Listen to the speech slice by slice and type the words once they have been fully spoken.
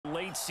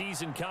late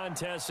season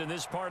contests in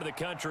this part of the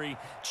country.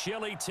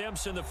 Chilly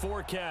temps in the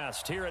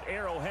forecast here at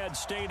Arrowhead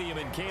Stadium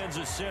in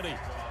Kansas City.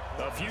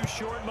 A few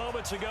short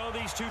moments ago,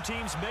 these two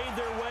teams made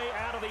their way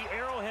out of the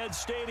Arrowhead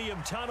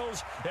Stadium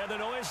tunnels, and the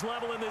noise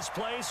level in this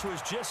place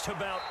was just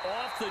about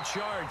off the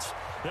charts.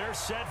 They're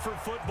set for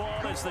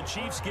football as the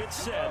Chiefs get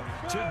set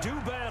to do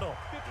battle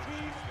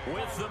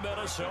with the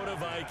Minnesota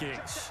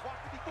Vikings.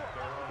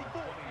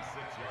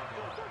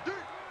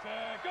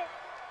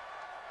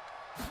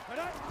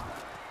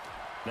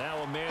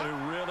 Now a man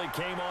who really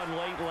came on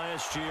late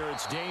last year,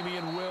 it's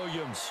Damian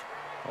Williams.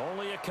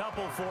 Only a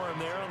couple for him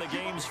there on the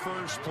game's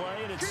first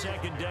play, and it's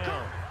second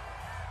down.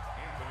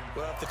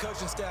 Well, if the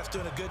coaching staff's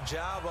doing a good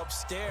job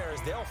upstairs,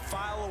 they'll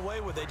file away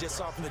what they just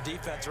saw from the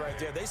defense right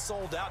there. They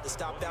sold out to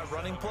stop that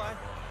running play.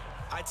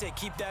 I'd say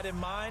keep that in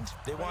mind.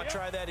 They want to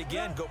try that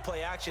again, go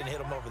play action, hit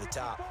them over the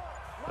top.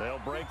 They'll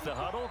break the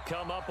huddle,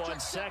 come up on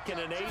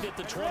 2nd and 8 at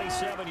the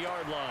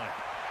 27-yard line.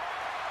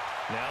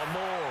 Now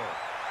Moore.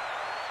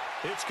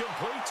 It's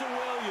complete to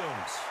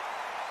Williams.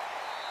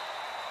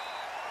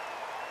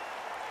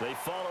 They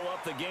follow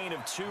up the gain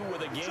of 2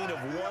 with a gain of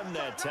 1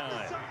 that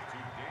time.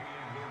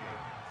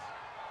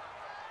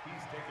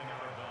 He's taken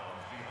out of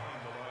bounds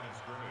behind the line of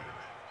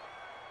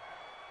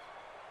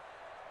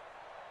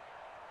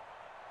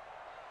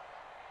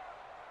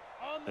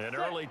scrimmage. An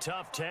early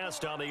tough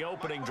test on the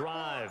opening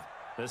drive.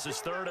 This is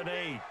 3rd and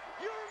 8.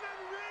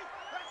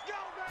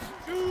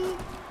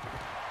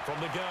 From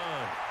the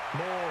gun,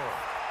 Moore.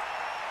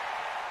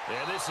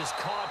 And this is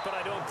caught, but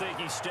I don't think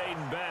he stayed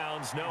in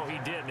bounds. No, he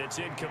didn't. It's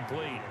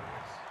incomplete.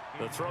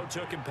 The throw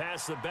took him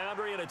past the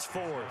boundary, and it's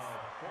 4th.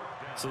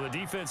 So the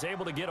defense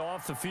able to get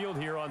off the field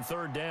here on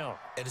 3rd down.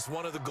 And it's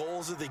one of the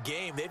goals of the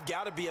game. They've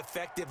got to be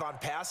effective on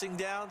passing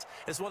downs.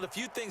 It's one of the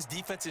few things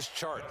defenses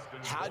chart.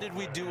 How did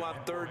we do on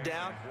 3rd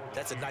down?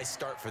 That's a nice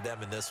start for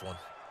them in this one.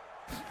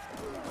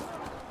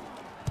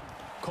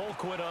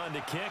 Colquitt on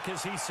to kick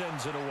as he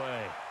sends it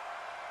away.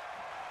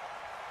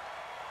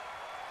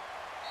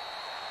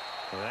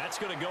 That's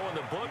going to go in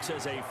the books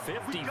as a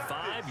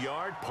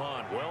 55-yard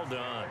punt. Well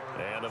done.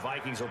 And the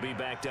Vikings will be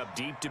backed up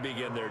deep to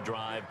begin their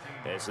drive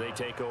as they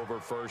take over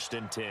 1st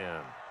and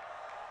 10.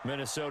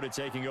 Minnesota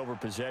taking over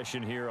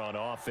possession here on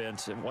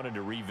offense, and wanted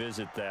to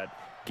revisit that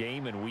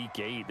game in Week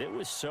 8. It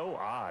was so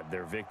odd,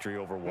 their victory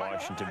over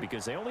Washington,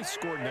 because they only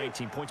scored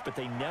 19 points, but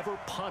they never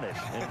punted.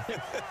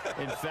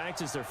 And in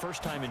fact, it's their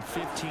first time in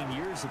 15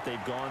 years that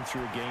they've gone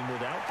through a game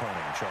without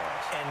punting,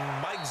 Charles.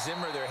 And Mike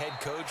Zimmer, their head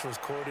coach, was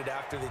quoted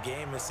after the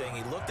game as saying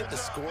he looked at the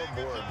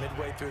scoreboard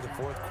midway through the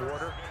 4th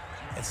quarter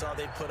and saw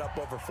they'd put up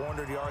over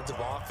 400 yards of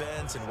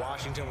offense, and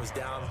Washington was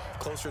down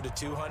closer to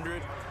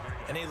 200.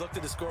 And he looked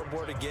at the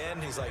scoreboard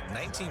again. He's like,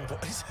 19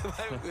 points?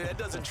 That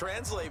doesn't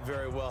translate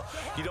very well.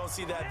 You don't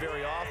see that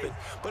very often.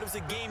 But it was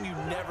a game you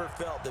never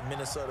felt that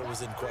Minnesota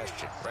was in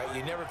question, right?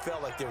 You never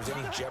felt like there was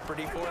any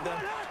jeopardy for them.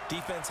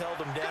 Defense held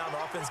them down.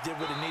 Offense did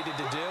what it needed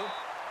to do.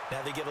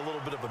 Now they get a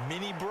little bit of a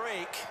mini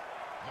break,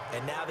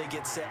 and now they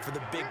get set for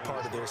the big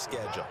part of their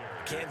schedule.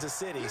 Kansas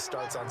City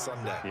starts on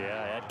Sunday.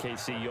 Yeah, at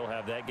KC, you'll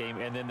have that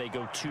game. And then they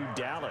go to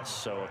Dallas,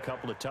 so a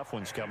couple of tough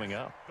ones coming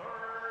up.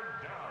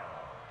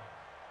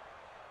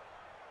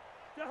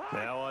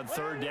 Now on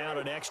 3rd down,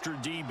 an extra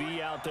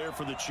DB out there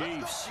for the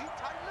Chiefs.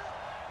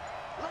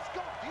 Let's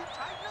go. You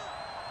tighten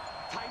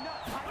up. Tighten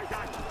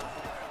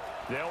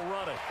up. They'll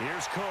run it.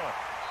 Here's Cook.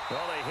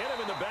 Well, they hit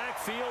him in the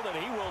backfield, and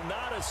he will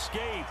not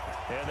escape.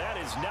 And that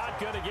is not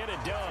going to get it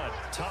done.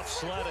 Tough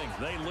sledding.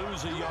 They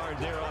lose a yard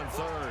there on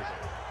 3rd.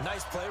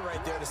 Nice play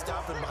right there to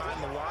stop him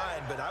behind the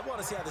line, but I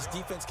want to see how this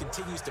defense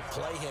continues to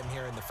play him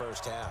here in the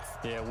 1st half.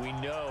 Yeah, we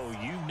know.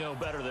 You know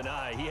better than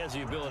I. He has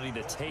the ability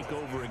to take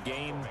over a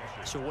game.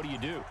 So what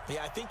do?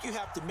 Yeah, I think you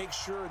have to make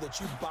sure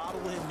that you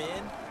bottle him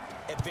in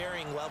at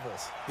varying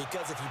levels,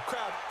 because if you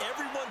crowd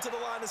everyone to the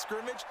line of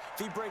scrimmage,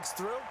 if he breaks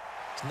through,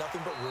 it's nothing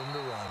but room to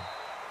run.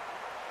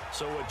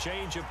 So a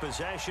change of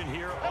possession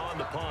here on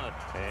the punt.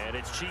 And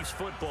it's Chiefs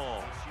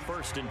football,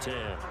 1st and 10.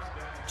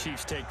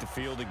 Chiefs take the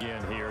field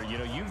again here. You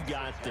know, you've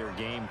got their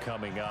game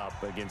coming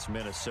up against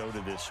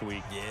Minnesota this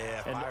week.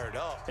 Yeah, fired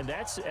up. And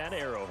that's at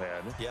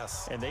Arrowhead.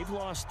 Yes. And they've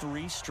lost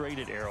 3 straight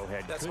at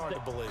Arrowhead. That's hard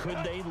to believe.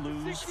 Could they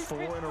lose 4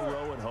 in a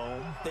row at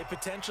home? They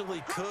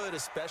potentially could,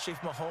 especially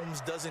if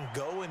Mahomes doesn't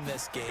go in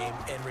this game.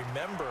 And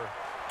remember,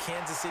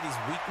 Kansas City's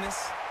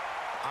weakness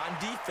on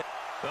defense.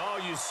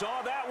 Oh, you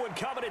saw that one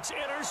coming. It's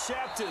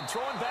intercepted.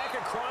 Thrown back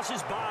across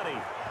his body.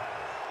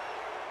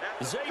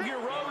 Xavier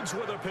Rhodes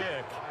with a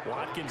pick.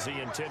 Watkins,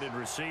 the intended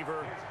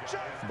receiver.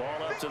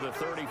 Ball up to the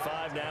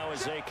 35 now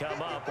as they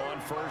come up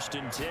on 1st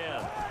and 10.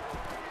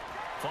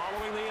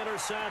 Following the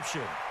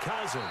interception,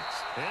 Cousins.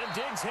 And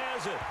Diggs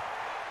has it.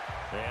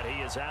 And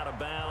he is out of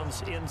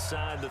bounds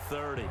inside the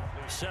 30.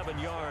 7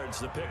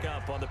 yards, the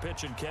pickup on the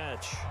pitch and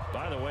catch.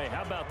 By the way,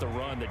 how about the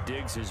run that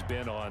Diggs has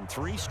been on?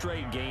 3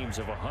 straight games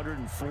of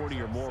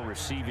 140 or more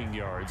receiving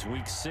yards.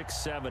 Weeks 6,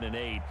 7, and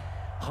 8.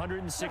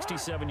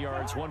 167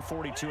 yards,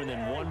 142, and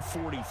then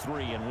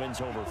 143 in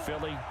wins over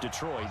Philly,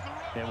 Detroit,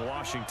 and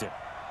Washington.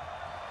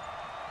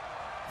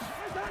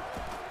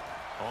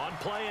 On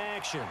play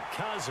action,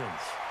 Cousins.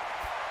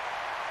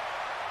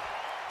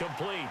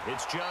 Complete.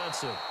 It's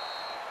Johnson.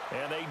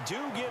 And they do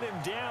get him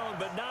down,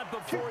 but not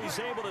before he's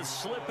able to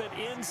slip it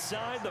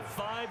inside the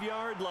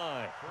 5-yard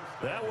line.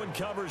 That one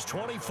covers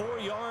 24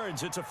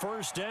 yards. It's a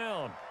first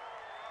down.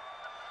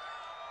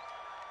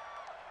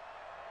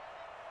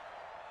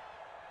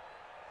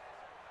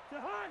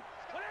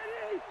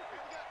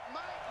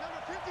 Mike,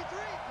 number 53.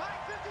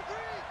 Mike, 53.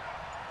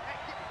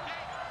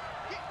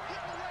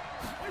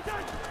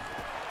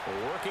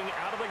 Working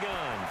out of the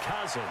gun,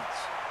 Cousins.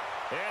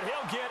 And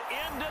he'll get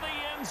into the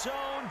end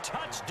zone.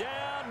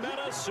 Touchdown,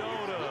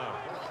 Minnesota.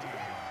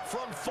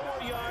 From 4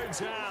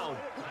 yards out,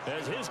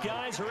 as his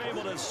guys are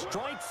able to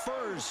strike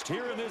first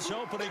here in this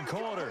opening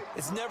quarter.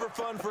 It's never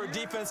fun for a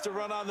defense to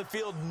run on the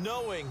field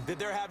knowing that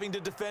they're having to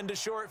defend a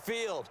short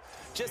field.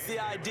 Just the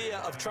idea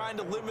of trying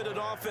to limit an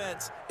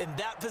offense in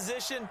that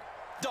position,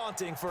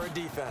 daunting for a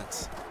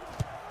defense.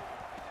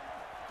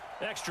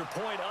 Extra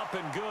point up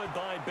and good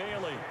by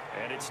Bailey.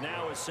 And it's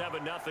now a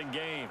 7-0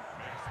 game.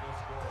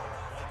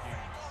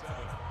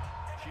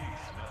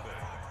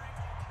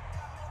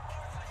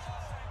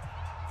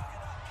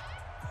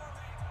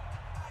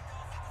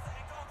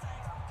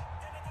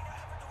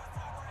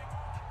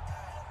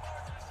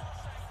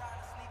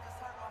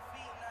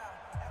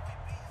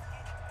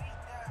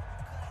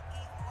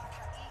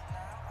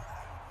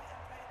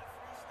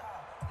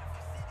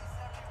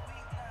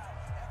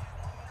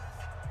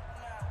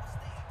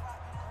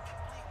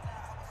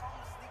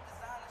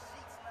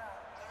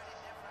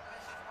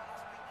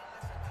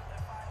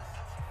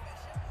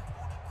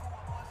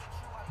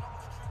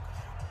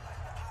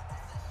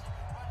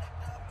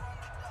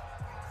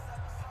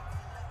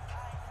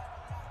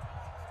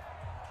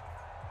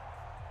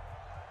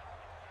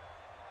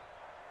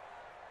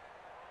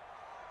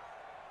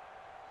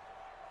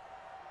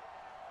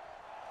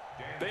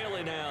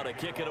 Bailey now to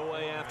kick it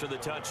away after the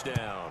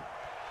touchdown.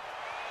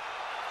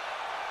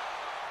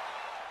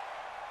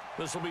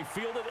 This will be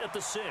fielded at the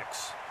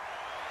 6.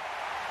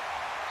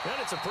 And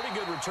it's a pretty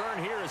good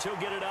return here as he'll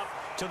get it up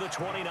to the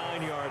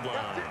 29-yard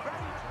line.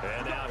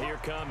 And now here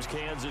comes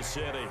Kansas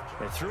City.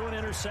 They threw an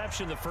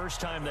interception the first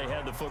time they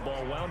had the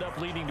football, wound up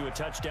leading to a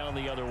touchdown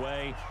the other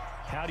way.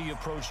 How do you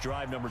approach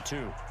drive number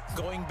 2?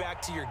 Going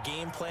back to your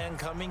game plan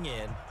coming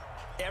in,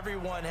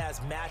 everyone has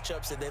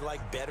matchups that they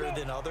like better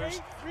than others,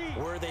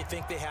 where they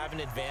think they have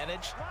an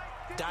advantage.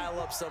 Dial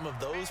up some of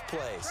those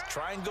plays.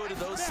 Try and go to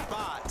those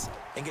spots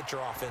and get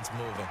your offense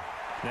moving.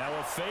 Now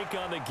a fake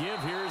on the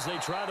give here as they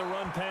try the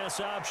run-pass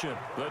option.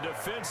 The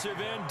defensive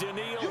end,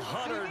 Danielle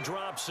Hunter,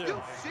 drops him.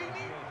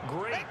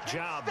 Great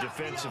job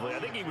defensively. I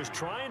think he was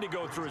trying to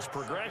go through his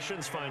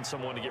progressions, find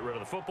someone to get rid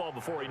of the football.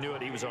 Before he knew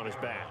it, he was on his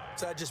back.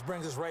 So that just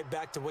brings us right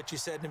back to what you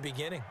said in the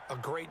beginning. A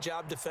great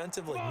job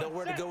defensively.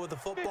 Nowhere to go with the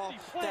football.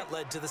 That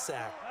led to the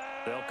sack.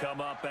 They'll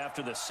come up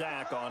after the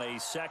sack on a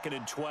 2nd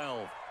and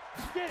 12.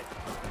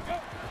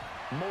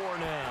 Moore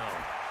now.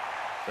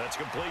 That's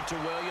complete to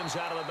Williams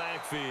out of the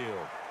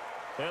backfield.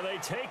 And they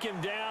take him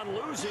down,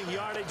 losing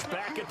yardage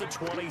back at the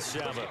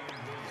 27.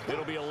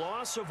 It'll be a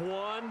loss of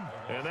 1,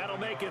 and that'll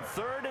make it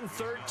 3rd and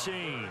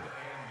 13.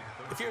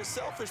 If you're a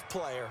selfish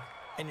player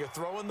and you're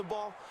throwing the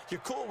ball,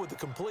 you're cool with the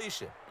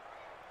completion.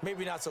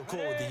 Maybe not so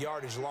cool with the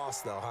yardage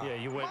loss, though, huh? Yeah,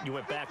 you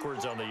went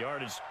backwards on the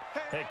yardage.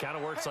 Hey, it kind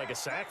of works like a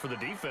sack for the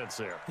defense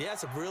there. Yeah,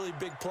 it's a really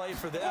big play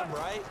for them,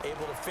 right?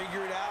 Able to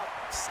figure it out,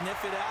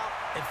 sniff it out,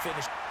 and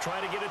finish.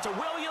 Trying to get it to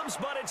Williams,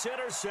 but it's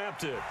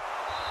intercepted.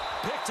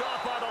 Picked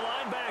off by the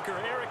linebacker,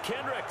 Eric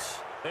Kendricks.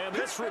 And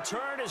this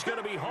return is going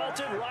to be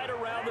halted right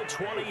around the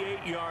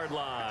 28-yard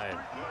line.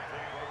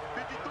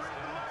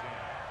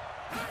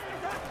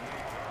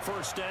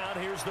 First down,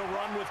 here's the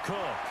run with Cook.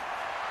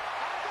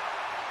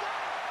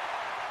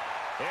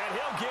 And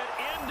he'll get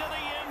into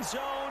the end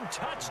zone.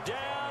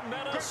 Touchdown,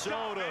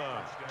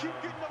 Minnesota.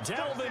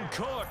 Dalvin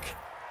Cook,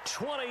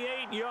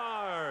 28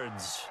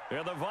 yards.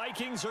 And the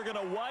Vikings are going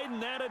to widen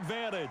that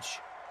advantage.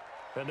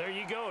 And there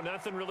you go.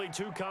 Nothing really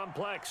too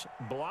complex.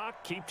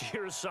 Block, keep to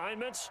your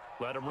assignments,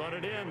 let them run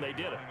it in. They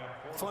did it.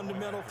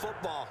 Fundamental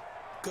football.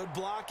 Good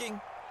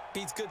blocking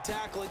beats good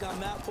tackling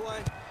on that play.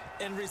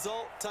 End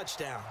result,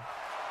 touchdown.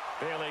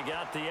 Bailey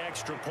got the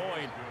extra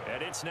point,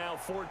 and it's now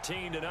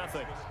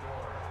 14-0.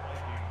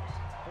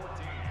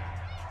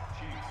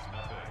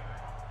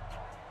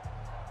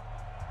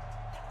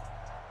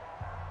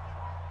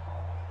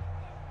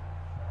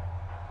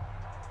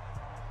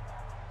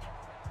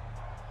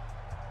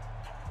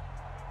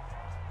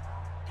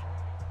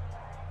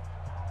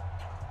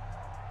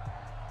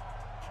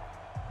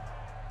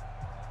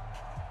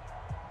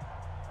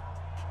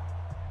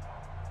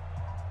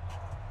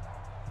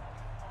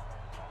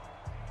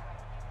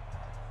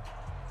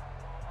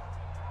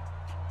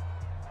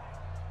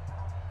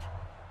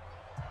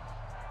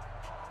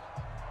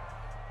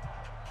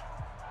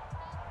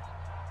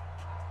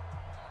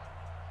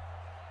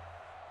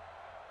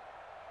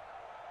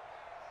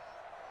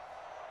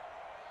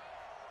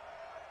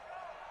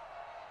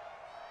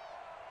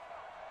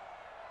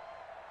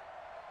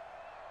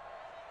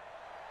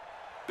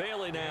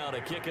 Bailey now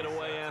to kick it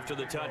away after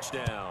the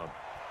touchdown.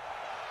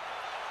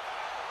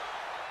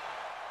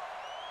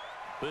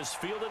 This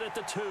fielded at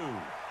the 2.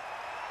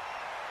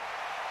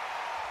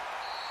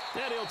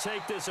 And he'll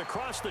take this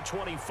across the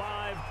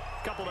 25,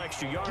 couple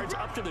extra yards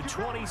up to the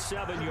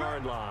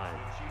 27-yard line.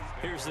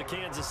 Here's the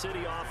Kansas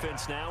City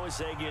offense now as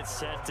they get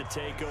set to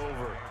take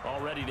over.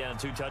 Already down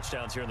 2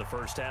 touchdowns here in the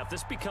first half.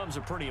 This becomes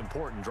a pretty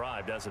important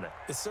drive, doesn't it?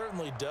 It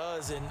certainly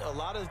does, and a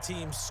lot of the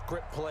teams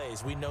script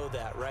plays. We know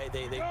that, right?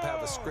 They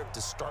have a script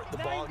to start the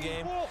ball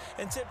game,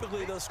 and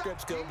typically those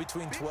scripts go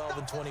between 12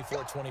 and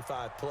 24,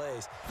 25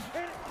 plays.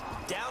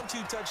 Down 2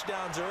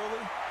 touchdowns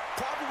early,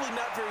 probably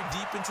not very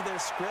deep into their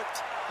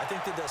script. I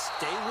think that they'll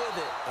stay with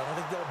it. I don't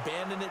think they'll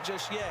abandon it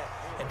just yet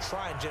and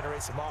try and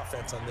generate some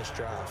offense on this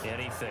drive.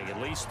 Anything. At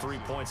least 3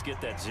 points,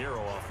 get that 0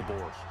 off the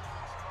board.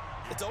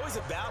 It's always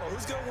a battle.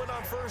 Who's going to win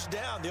on first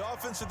down, the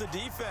offense or the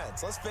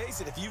defense? Let's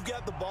face it, if you've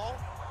got the ball,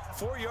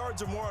 4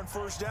 yards or more on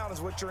first down is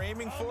what you're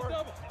aiming for.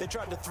 They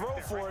tried to throw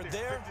for it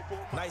there.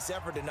 Nice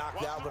effort to knock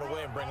that one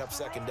away and bring up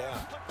second down.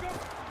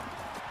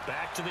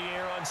 Back to the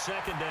air on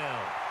second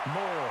down.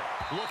 Moore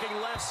looking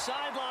left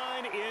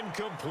sideline,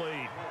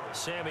 incomplete.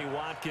 Sammy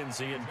Watkins,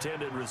 the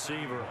intended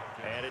receiver,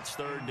 and it's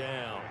third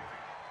down.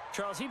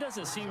 Charles, he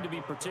doesn't seem to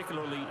be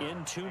particularly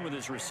in tune with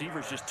his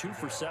receivers, just 2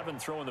 for 7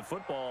 throwing the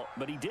football,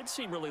 but he did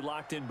seem really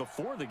locked in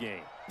before the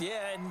game.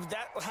 Yeah, and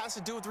that has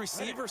to do with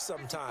receivers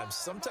sometimes.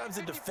 Sometimes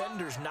the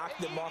defenders knock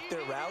them off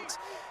their routes,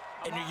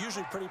 and you're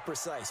usually pretty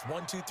precise.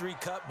 1, 2, 3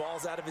 cut,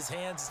 balls out of his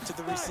hands to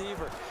the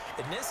receiver.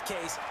 In this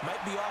case,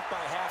 might be off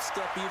by a half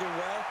step either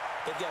way.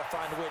 They've got to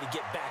find a way to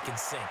get back in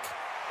sync.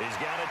 He's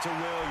got it to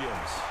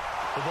Williams.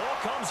 The ball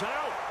comes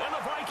out, and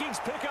the Vikings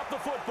pick up the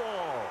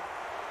football.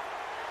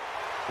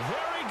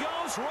 There he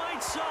goes,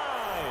 right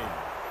side.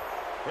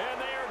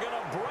 And they are going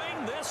to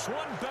bring this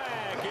one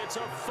back. It's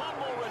a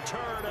fumble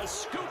return, a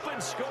scoop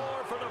and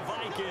score for the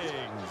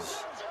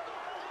Vikings.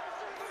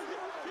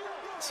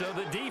 So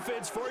the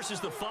defense forces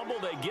the fumble.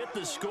 They get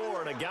the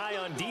score, and a guy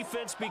on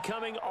defense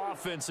becoming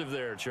offensive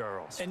there,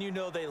 Charles. And you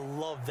know they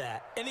love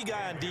that. Any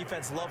guy on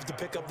defense loves to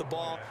pick up the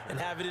ball and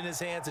have it in his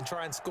hands and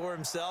try and score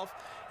himself.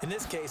 In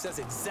this case, that's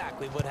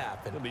exactly what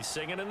happened. He'll be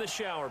singing in the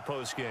shower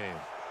post-game.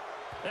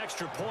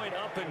 Extra point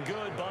up and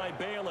good by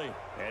Bailey.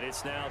 And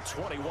it's now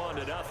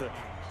 21-0.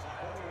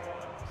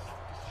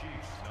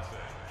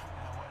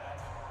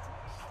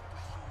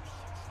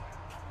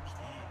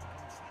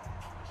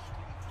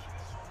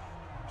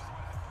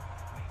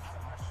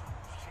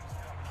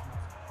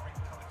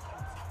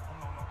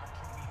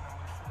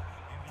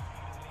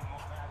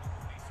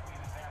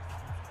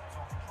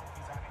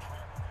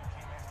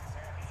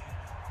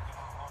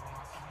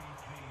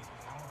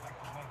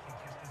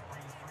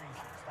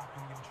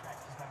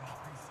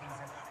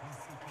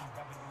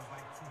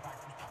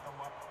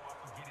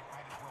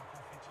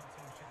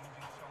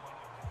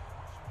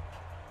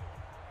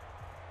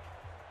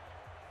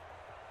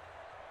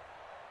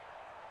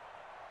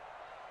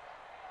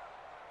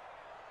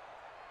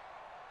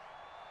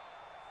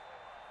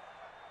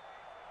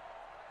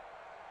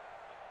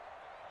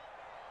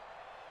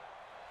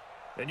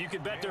 And you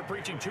can bet they're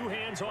preaching 2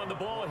 hands on the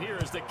ball here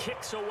as the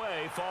kick's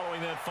away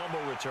following that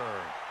fumble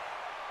return.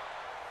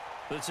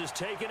 This is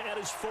taken at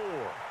his 4.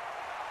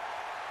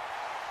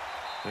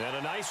 And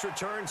a nice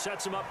return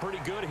sets him up pretty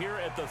good here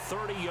at the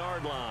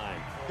 30-yard line.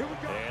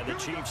 And the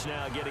Chiefs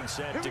now getting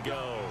set to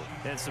go.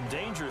 And some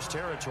dangerous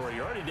territory.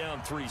 You're already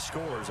down 3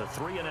 scores. A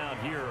 3-and-out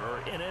here, or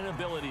an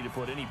inability to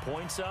put any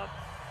points up.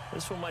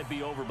 This one might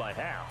be over by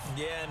half.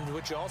 Yeah, and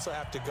what you also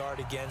have to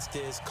guard against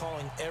is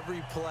calling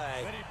every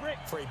play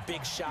for a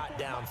big shot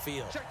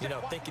downfield. You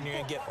know, thinking you're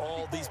going to get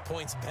all these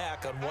points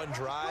back on one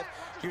drive.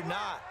 You're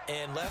not.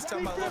 And last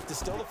time I looked, it's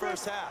still the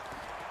first half.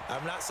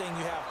 I'm not saying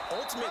you have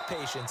ultimate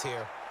patience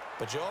here,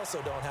 but you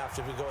also don't have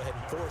to go ahead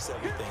and force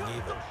everything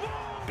either.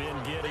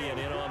 Ben Gideon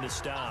in on the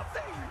stop.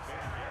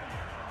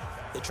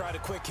 They tried a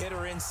quick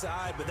hitter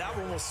inside, but that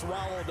one was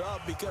swallowed up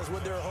because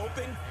what they're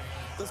hoping,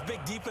 those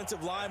big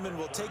defensive linemen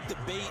will take the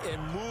bait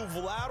and move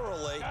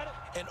laterally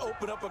and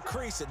open up a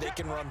crease that they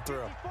can run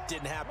through.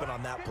 Didn't happen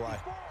on that play.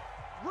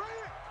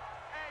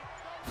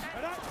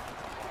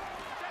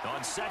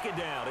 On second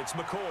down, it's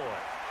McCoy.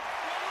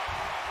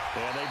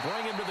 And they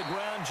bring him to the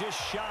ground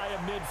just shy of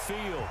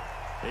midfield.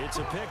 It's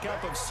a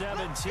pickup of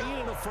 17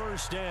 and a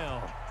first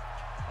down.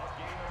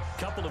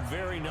 Couple of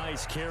very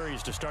nice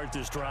carries to start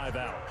this drive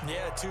out.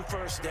 Yeah, 2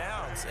 first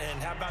downs.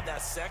 And how about that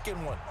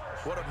second one?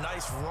 What a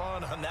nice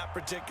run on that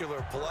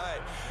particular play.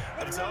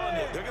 I'm telling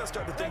you, they're going to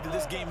start to think that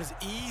this game is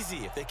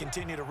easy if they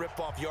continue to rip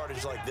off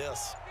yardage like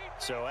this.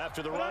 So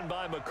after the run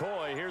by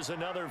McCoy, here's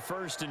another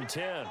 1st and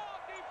 10.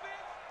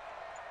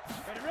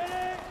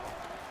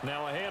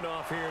 Now a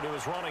handoff here to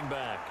his running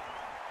back.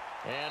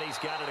 And he's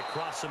got it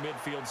across the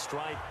midfield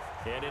stripe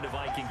and into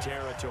Viking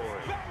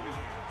territory.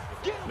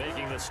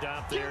 Making the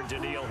stop there,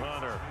 Daniil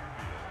Hunter.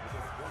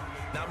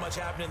 Not much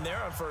happening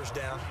there on first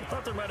down. I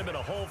thought there might have been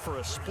a hole for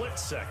a split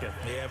second.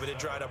 Yeah, but it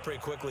dried up pretty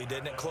quickly,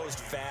 didn't it? Closed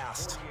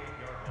fast.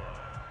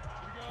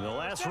 The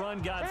last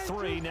run got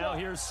 3. Now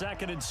here's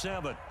 2nd and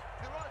 7.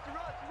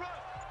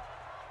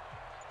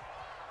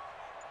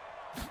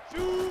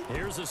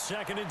 Here's a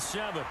 2nd and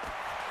 7.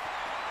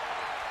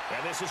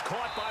 And this is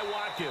caught by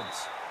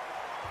Watkins.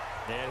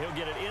 And he'll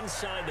get it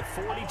inside the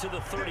 40 to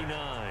the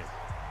 39.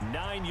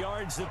 9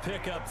 yards to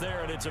pick up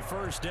there, and it's a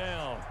first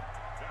down.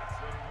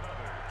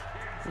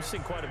 We've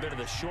seen quite a bit of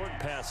the short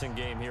passing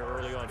game here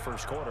early on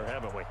first quarter,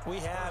 haven't we? We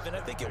have, and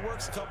I think it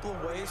works a couple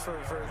of ways for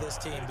this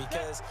team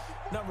because,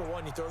 number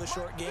one, you throw the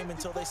short game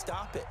until they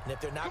stop it. And if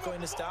they're not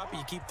going to stop it,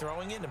 you keep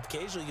throwing it, and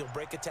occasionally you'll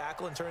break a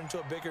tackle and turn it into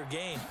a bigger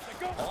gain.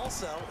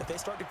 Also, if they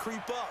start to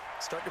creep up,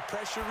 start to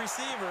pressure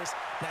receivers,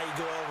 now you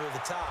go over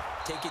the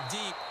top, take it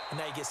deep, and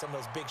now you get some of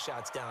those big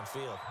shots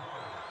downfield.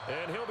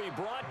 And he'll be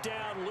brought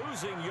down,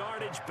 losing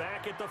yardage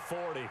back at the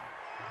 40.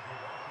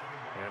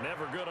 And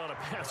never good on a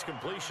pass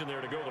completion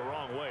there to go the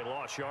wrong way.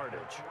 Lost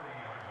yardage.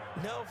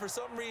 No, for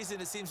some reason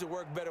it seems to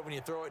work better when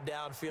you throw it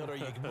downfield or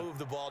you can move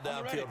the ball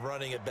downfield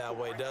running it that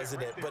way,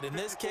 doesn't it? But in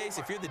this case,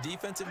 if you're the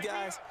defensive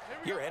guys,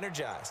 you're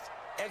energized,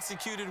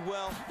 executed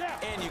well,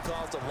 and you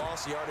caused a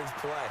lost yardage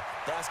play.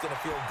 That's going to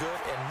feel good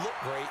and look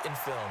great in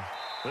film.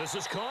 This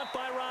is caught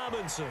by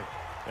Robinson.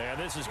 And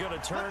this is going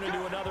to turn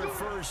into another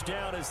first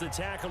down as the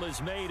tackle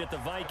is made at the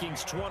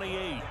Vikings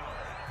 28.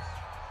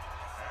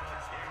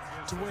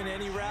 To win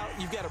any route,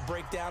 you've got to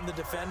break down the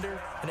defender,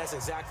 and that's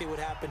exactly what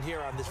happened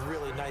here on this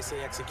really nicely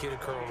executed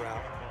curl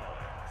route.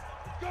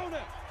 Go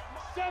now.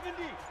 70,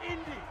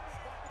 Indy.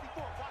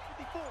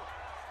 54.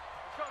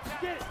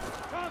 Get it.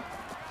 Come.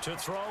 To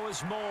throw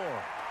is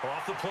Moore.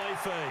 Off the play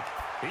fake.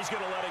 He's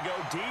going to let it go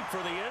deep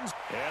for the end.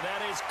 And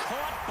that is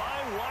caught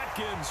by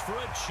Watkins for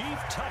a Chief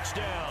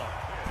touchdown.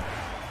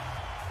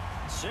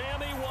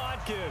 Sammy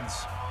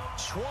Watkins,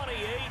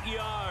 28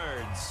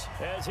 yards,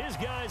 as his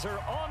guys are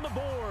on the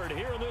board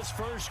here in this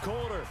first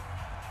quarter.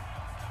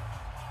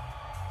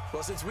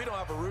 Well, since we don't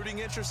have a rooting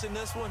interest in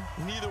this one,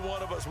 neither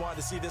one of us wanted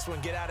to see this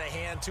one get out of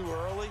hand too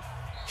early.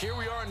 Here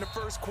we are in the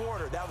first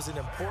quarter. That was an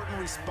important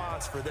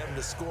response for them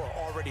to score,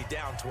 already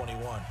down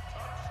 21.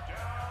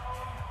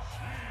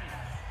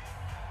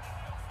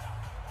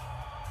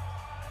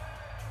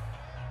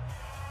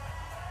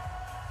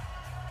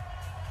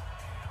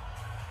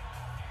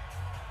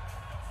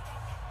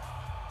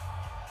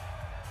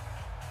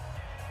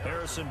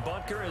 Harrison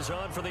Butker is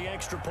on for the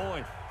extra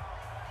point.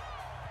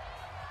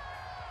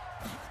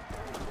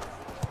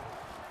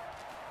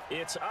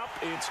 It's up,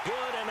 it's good,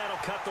 and that'll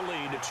cut the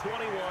lead to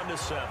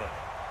 21-7.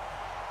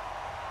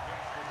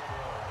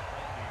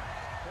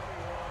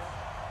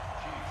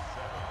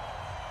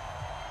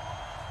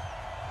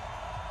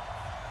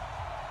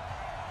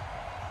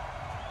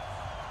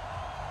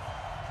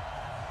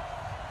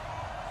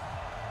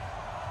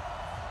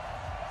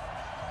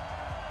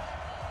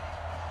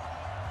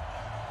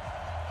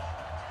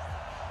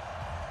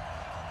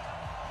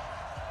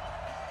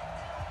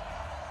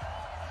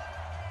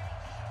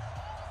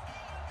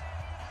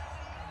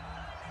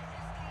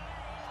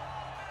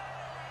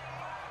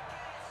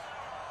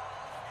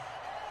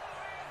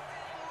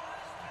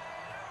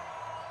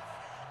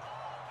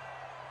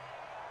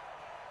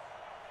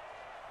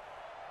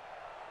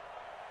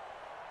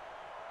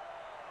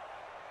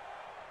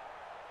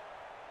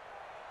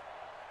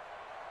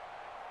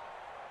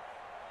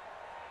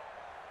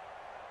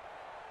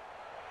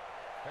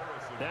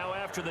 Now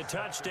after the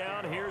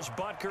touchdown, here's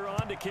Butker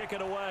on to kick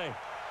it away.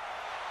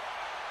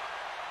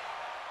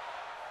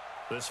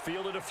 This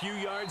fielded a few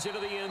yards into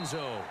the end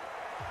zone.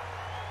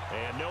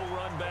 And no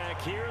run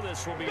back here.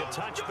 This will be a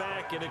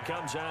touchback, and it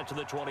comes out to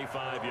the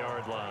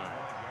 25-yard line.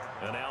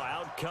 And now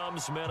out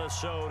comes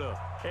Minnesota.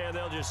 And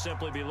they'll just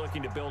simply be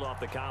looking to build off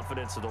the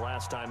confidence of the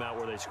last time out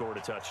where they scored a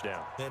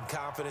touchdown. And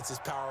confidence is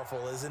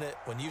powerful, isn't it?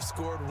 When you've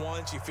scored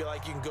once, you feel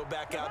like you can go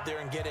back out there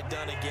and get it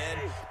done again.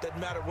 Doesn't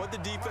matter what the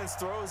defense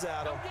throws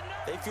at them.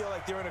 They feel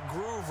like they're in a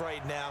groove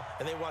right now,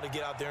 and they want to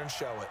get out there and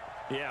show it.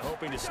 Yeah,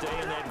 hoping to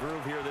stay in that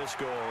groove here this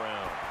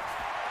go-around.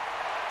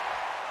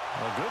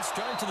 A good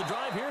start to the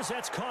drive here as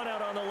that's caught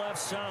out on the left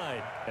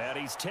side. And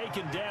he's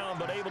taken down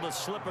but able to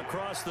slip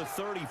across the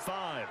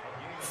 35.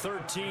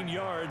 13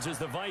 yards as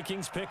the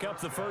Vikings pick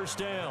up the first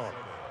down.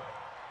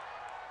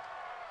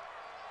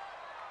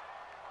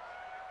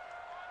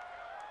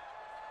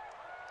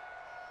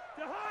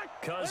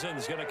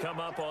 Cousins going to come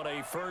up on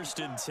a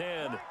 1st and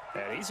 10.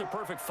 And he's a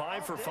perfect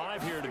 5 for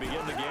 5 here to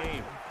begin the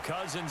game.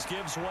 Cousins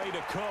gives way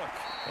to Cook.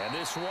 And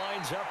this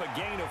winds up a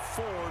gain of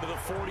 4 to the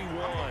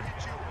 41.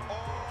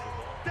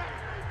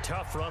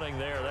 Tough running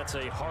there. That's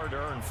a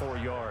hard-earned 4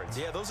 yards.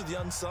 Yeah, those are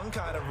the unsung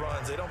kind of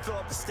runs. They don't fill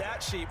up the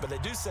stat sheet, but they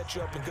do set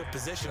you up in good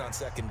position on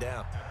 2nd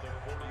down.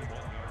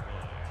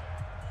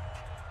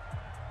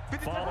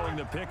 Following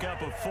the pickup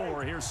of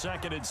 4, here's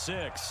 2nd and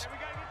 6. We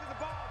got to get to the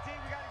ball, team.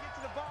 We got to get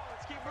to the ball.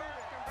 Let's keep moving.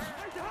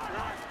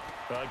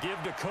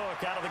 Give to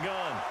Cook out of the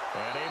gun.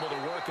 And able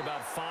to work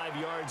about 5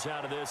 yards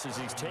out of this as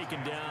he's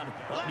taken down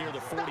up near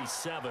the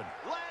 47.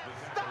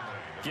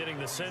 Getting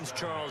the sense,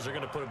 Charles, they're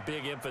going to put a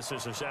big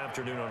emphasis this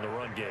afternoon on the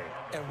run game.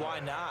 And why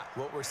not?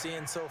 What we're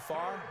seeing so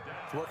far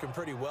is working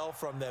pretty well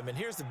from them. And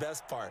here's the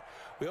best part.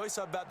 We always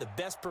talk about the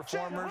best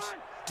performers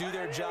do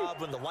their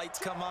job when the lights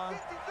come on.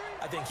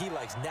 I think he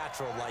likes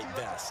natural light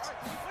best.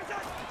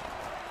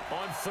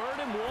 On 3rd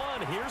and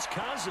 1, here's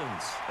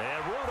Cousins.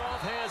 And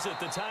Rudolph has it,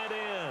 the tight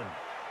end. again.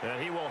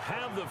 And he will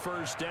have the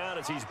first down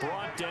as he's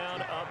brought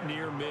down up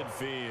near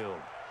midfield.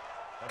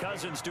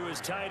 Cousins to his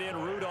tight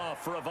end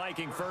Rudolph for a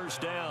Viking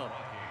first down.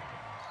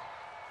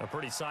 A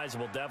pretty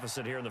sizable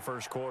deficit here in the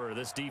first quarter.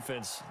 This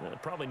defense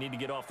probably need to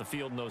get off the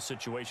field in those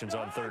situations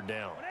on third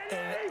down.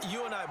 And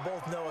you and I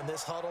both know in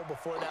this huddle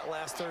before that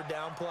last third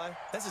down play,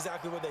 that's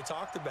exactly what they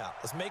talked about.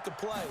 Let's make a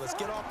play. Let's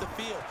get off the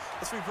field.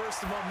 Let's reverse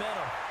the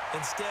momentum.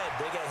 Instead,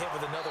 they got hit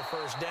with another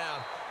first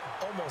down,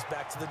 almost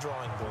back to the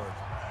drawing board.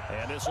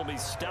 And this will be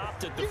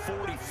stopped at the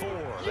 44.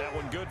 That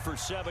one good for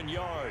 7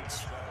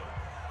 yards.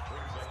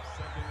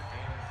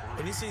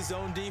 When you see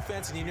zone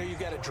defense and you know you've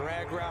got a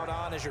drag route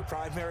on as your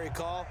primary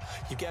call,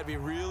 you've got to be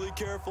really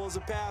careful as a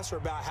passer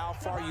about how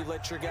far you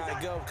let your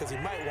guy go because he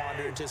might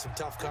wander into some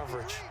tough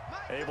coverage.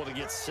 Able to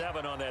get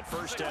 7 on that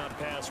first down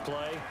pass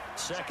play.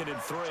 2nd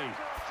and 3.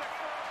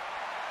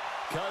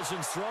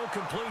 Cousins throw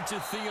complete to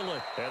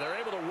Thielen. And they're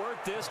able to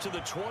work this to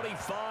the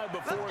 25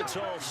 before it's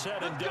all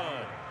said and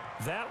done.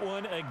 That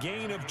one a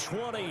gain of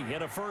 20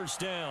 and a first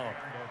down.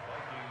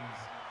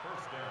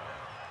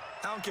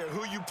 I don't care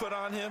who you put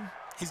on him.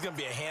 He's going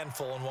to be a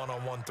handful in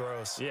one-on-one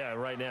throws. Yeah,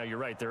 right now, you're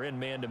right. They're in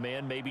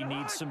man-to-man. Maybe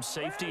needs some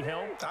safety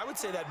help. I would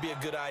say that'd be a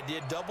good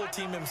idea. Double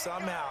team him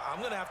somehow. I'm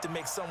going to have to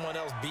make someone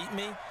else beat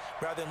me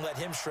rather than let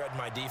him shred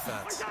my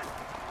defense.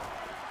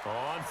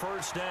 On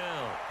first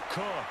down,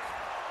 Cook.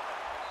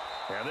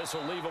 And this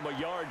will leave him a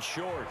yard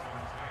short.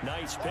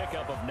 Nice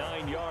pickup of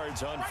 9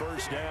 yards on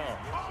first down.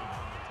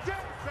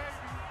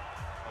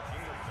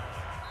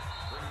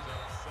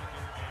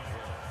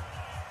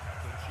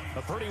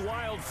 A pretty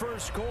wild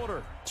first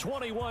quarter.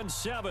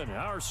 21-7,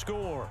 our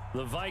score.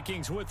 The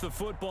Vikings with the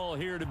football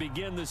here to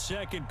begin the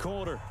second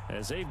quarter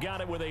as they've got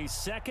it with a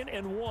 2nd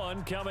and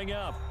 1 coming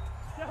up.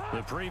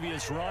 The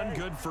previous run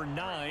good for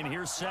 9.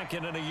 Here's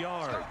 2nd and a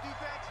yard.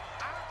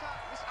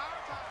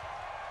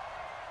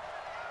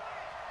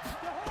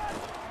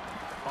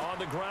 On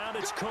the ground,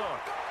 it's Cook.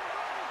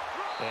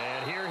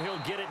 And here he'll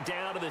get it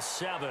down to the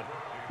 7.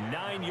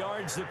 9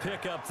 yards to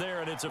pick up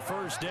there, and it's a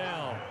first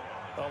down.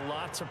 A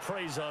lot to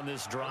praise on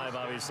this drive,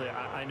 obviously.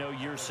 I know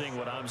you're seeing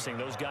what I'm seeing.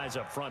 Those guys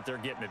up front, they're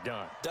getting it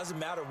done. Doesn't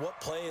matter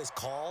what play is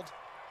called.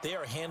 They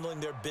are handling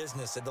their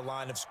business at the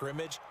line of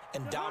scrimmage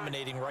and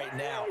dominating right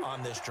now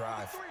on this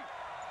drive.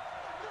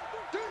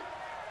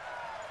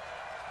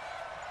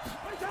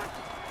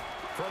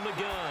 From the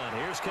gun,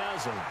 here's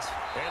Cousins.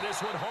 And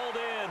this one hauled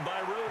in by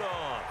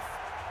Rudolph.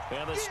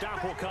 And the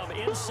stop will come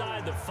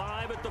inside the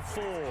 5 at the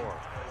 4.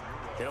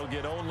 He'll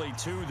get only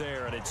 2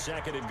 there, and it's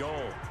 2nd and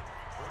goal.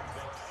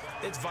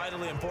 It's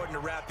vitally important to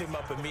wrap him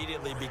up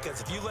immediately because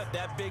if you let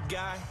that big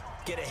guy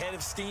get ahead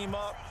of steam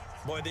up,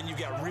 boy, then you've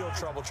got real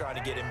trouble trying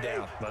to get him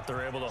down. But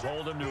they're able to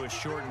hold him to a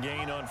short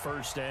gain on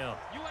first down.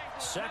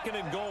 2nd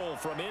and goal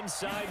from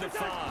inside the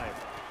 5.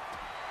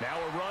 Now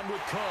a run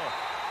with Cook.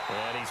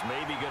 And he's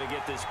maybe going to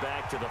get this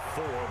back to the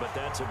 4, but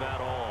that's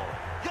about all.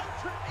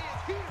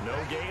 No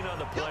gain on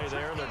the play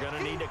there. They're going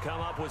to need to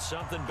come up with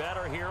something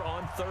better here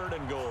on 3rd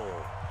and goal.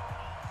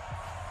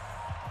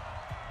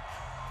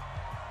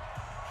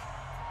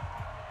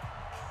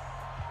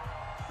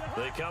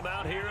 They come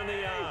out here in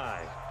the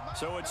eye.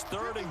 So it's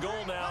 3rd and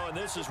goal now, and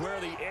this is where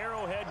the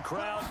Arrowhead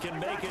crowd can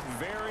make it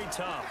very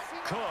tough.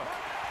 Cook.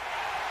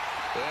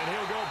 And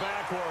he'll go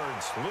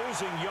backwards,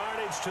 losing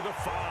yardage to the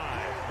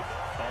 5.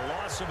 A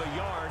loss of a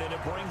yard, and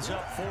it brings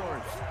up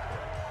 4th.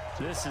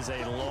 This is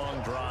a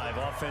long drive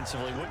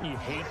offensively. Wouldn't you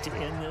hate to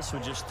end this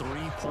with just 3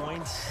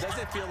 points?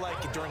 Doesn't it feel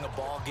like during a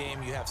ball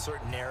game you have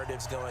certain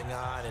narratives going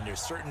on and there's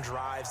certain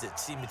drives that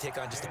seem to take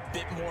on just a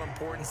bit more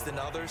importance than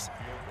others?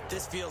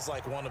 This feels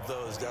like one of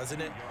those,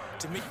 doesn't it?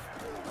 To me.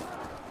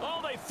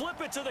 Oh, they flip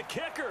it to the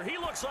kicker. He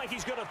looks like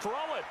he's going to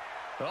throw it.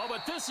 Oh,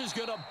 but this is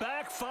going to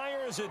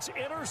backfire as it's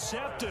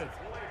intercepted.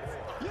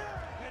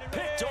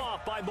 Picked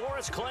off by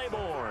Morris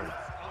Claiborne.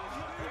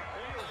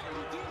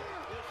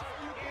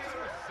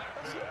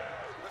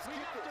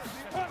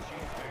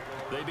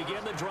 They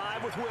begin the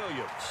drive with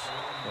Williams.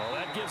 Well,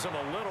 that gives them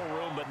a little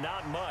room, but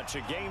not much.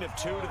 A gain of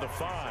 2 to the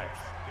 5.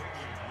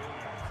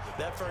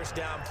 That first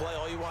down play,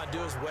 all you want to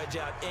do is wedge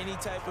out any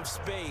type of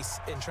space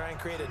and try and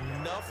create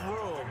enough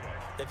room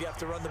that if you have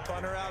to run the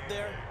punter out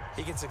there,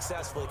 he can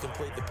successfully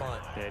complete the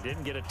punt. Yeah,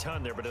 didn't get a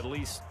ton there, but at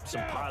least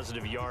some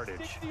positive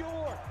yardage.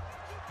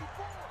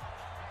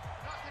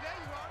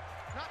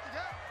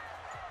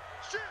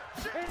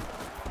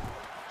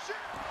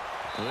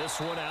 This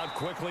one out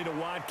quickly to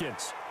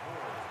Watkins.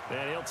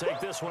 And he'll take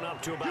this one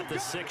up to about the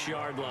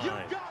 6-yard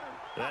line.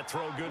 That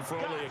throw good for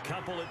only a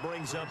couple. It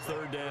brings up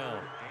 3rd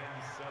down.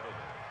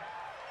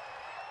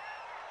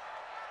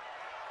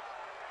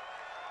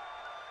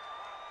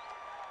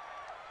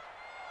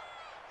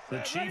 The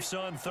Chiefs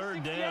on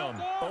 3rd down.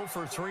 0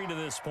 for 3 to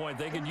this point.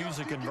 They could use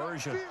a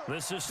conversion.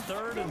 This is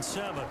 3rd and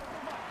 7.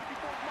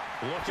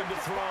 Looking to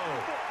throw.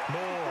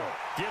 Moore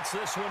gets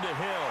this one to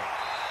Hill.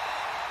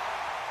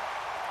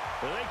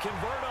 They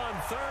convert on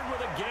 3rd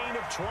with a gain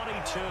of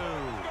 22.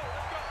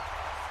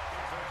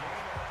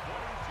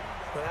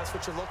 Well, that's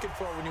what you're looking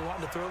for when you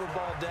want to throw the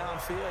ball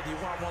downfield. You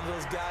want one of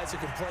those guys who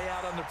can play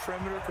out on the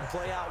perimeter, can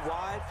play out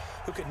wide,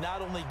 who can not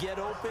only get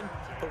open,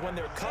 but when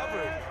they're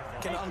covered,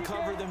 can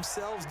uncover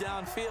themselves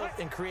downfield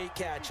and create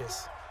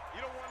catches.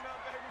 You don't want none,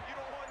 baby. You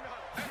don't want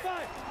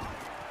none.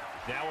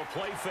 Now a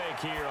play fake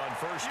here on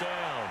first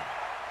down.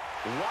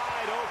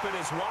 Wide open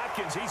is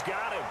Watkins. He's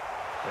got him.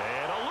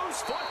 And a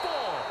loose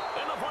football.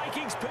 And the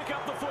Vikings pick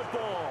up the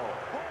football.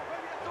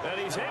 And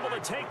he's able to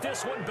take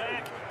this one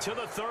back to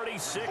the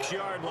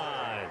 36-yard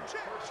line.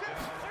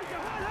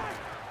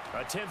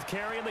 A 10th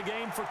carry in the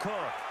game for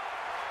Cook.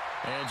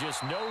 And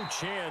just no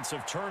chance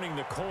of turning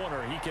the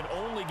corner. He can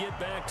only get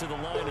back to the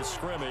line of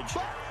scrimmage.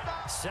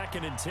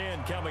 2nd and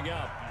 10 coming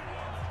up.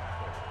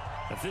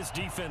 If this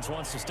defense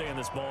wants to stay in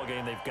this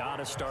ballgame, they've got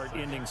to start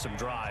ending some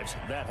drives.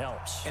 That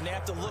helps. And they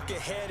have to look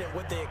ahead at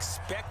what they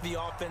expect the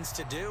offense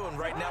to do. And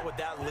right now with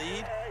that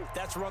lead,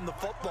 that's run the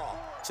football.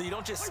 So you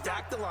don't just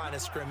stack the line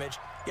of scrimmage.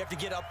 You have to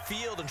get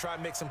upfield and try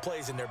and make some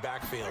plays in their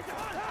backfield.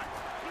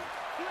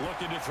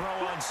 Looking to throw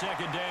on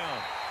 2nd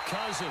down.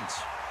 Cousins.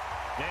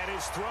 And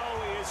his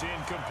throw is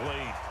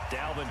incomplete.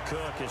 Dalvin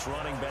Cook is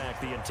running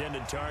back, the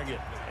intended target.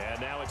 And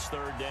now it's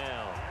 3rd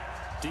down.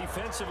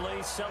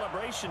 Defensively,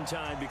 celebration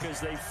time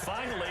because they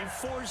finally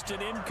forced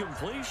an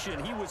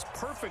incompletion. He was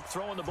perfect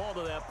throwing the ball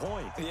to that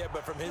point. Yeah,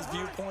 but from his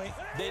viewpoint,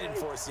 they didn't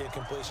force the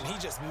incompletion. He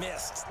just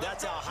missed.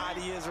 That's how hot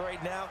he is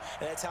right now,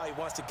 and that's how he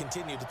wants to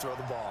continue to throw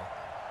the ball.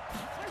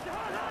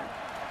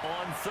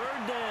 On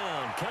 3rd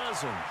down,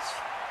 Cousins.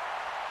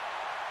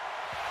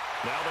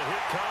 Now the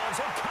hit comes,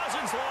 and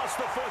Cousins lost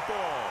the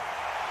football.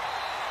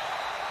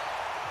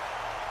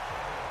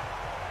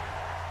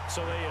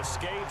 So they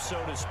escape,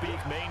 so to speak,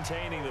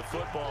 maintaining the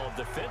football.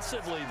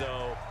 Defensively,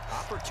 though,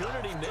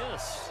 opportunity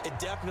miss. It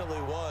definitely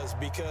was,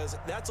 because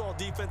that's all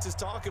defenses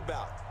talk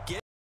about.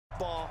 Getting the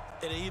ball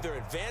and either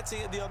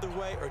advancing it the other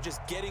way or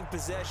just getting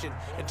possession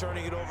and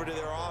turning it over to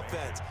their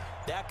offense.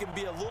 That can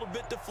be a little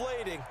bit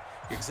deflating.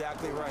 You're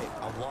exactly right.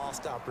 A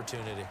lost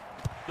opportunity.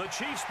 The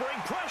Chiefs bring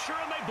pressure,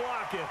 and they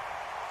block it.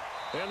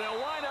 And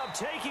they'll wind up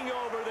taking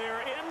over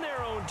there in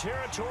their own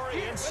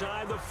territory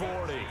inside the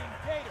 40.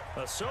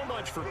 So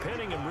much for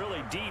pinning him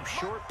really deep.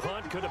 Short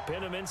punt could have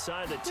pinned him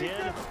inside the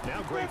 10.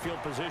 Now great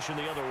field position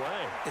the other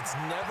way. It's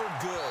never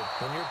good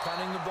when you're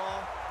punting the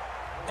ball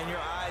and your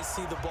eyes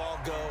see the ball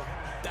go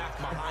back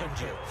behind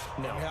you.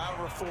 No.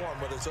 How reform,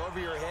 whether it's over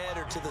your head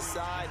or to the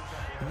side,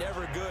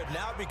 never good.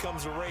 Now it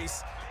becomes a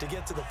race to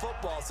get to the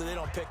football so they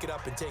don't pick it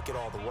up and take it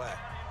all the way.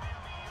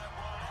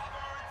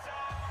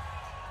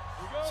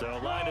 So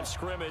line of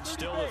scrimmage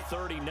still at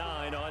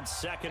 39 on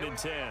 2nd and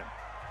 10.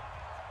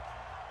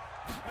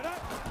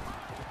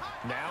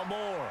 Now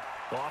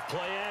more. Off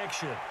play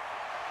action.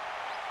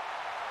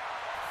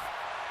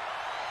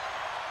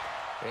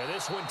 And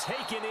this one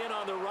taken in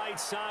on the right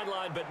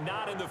sideline, but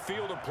not in the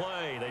field of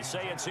play. They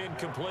say it's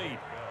incomplete.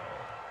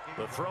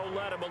 The throw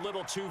led him a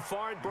little too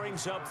far. It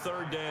brings up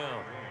 3rd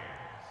down.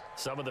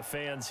 Some of the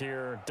fans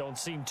here don't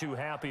seem too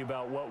happy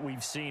about what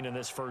we've seen in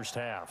this first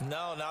half.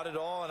 No, not at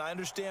all, and I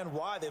understand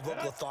why. They've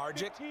looked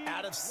lethargic,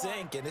 out of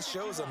sync, and it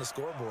shows on the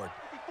scoreboard.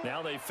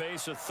 Now they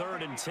face a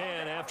 3rd and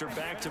 10 after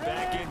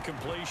back-to-back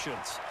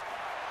incompletions.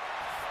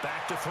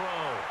 Back to throw.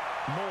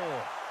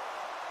 More.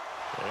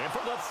 And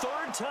for the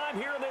 3rd time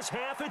here in this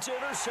half, it's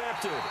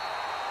intercepted.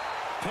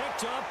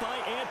 Picked up by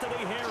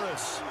Anthony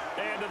Harris.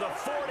 And to the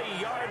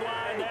 40-yard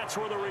line, that's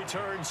where the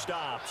return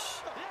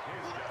stops.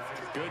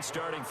 Good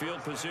starting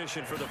field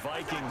position for the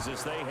Vikings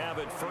as they have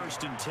it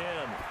 1st and 10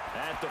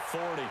 at the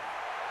 40.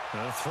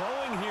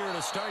 Throwing here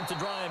to start the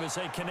drive as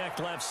they connect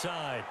left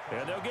side.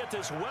 And they'll get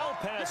this well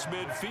past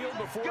midfield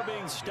before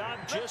being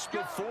stopped just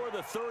before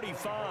the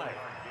 35.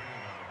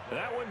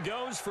 That one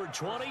goes for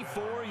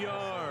 24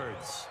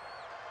 yards.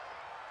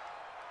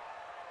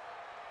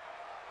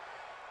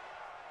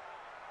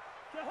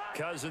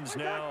 Cousins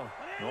now,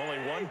 only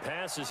one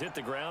pass has hit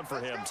the ground for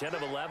him. 10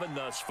 of 11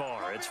 thus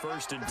far. It's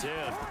 1st and 10.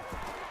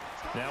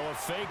 Now a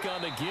fake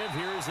on the give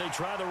here as they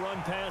try the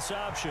run-pass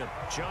option.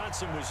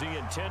 Johnson was the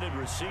intended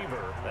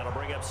receiver. That'll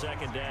bring up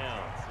 2nd down.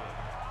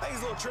 I think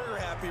he's a little trigger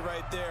happy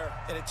right there,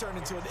 and it turned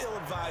into an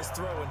ill-advised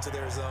throw into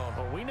their zone.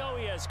 Well, we know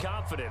he has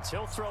confidence.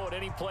 He'll throw it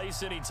any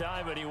place,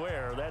 anytime,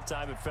 anywhere. That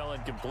time it fell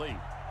incomplete.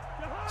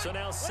 So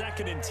now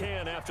 2nd and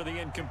 10 after the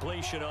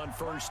incompletion on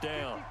 1st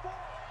down.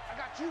 I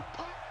got you.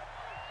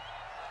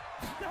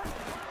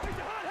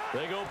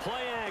 They go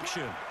play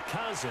action.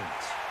 Cousins.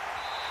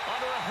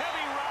 Under a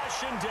heavy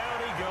rush, and down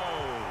he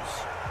goes.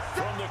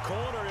 From the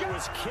corner, it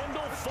was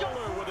Kendall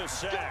Fuller with a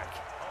sack.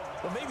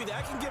 Well, maybe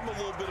that can give him a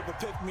little bit of a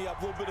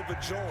pick-me-up, a little bit of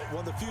a jolt.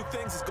 One of the few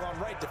things that's gone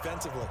right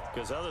defensively.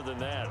 Because other than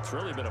that, it's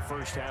really been a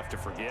first half to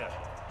forget.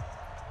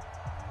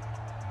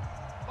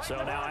 So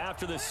now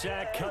after the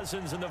sack,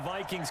 Cousins and the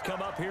Vikings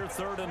come up here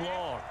 3rd and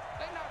long.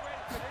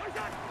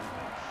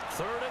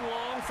 3rd and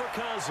long for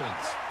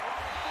Cousins.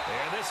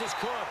 And this is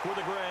Cook with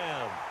a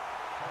grab.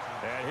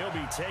 And he'll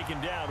be taken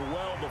down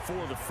well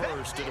before the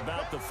first at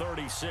about the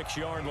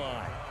 36-yard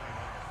line.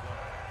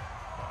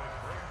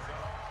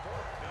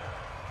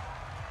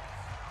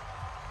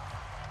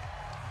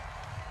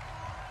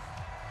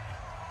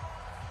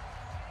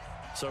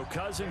 So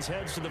Cousins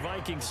heads to the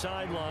Vikings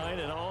sideline,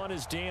 and on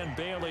is Dan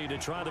Bailey to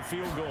try the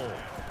field goal.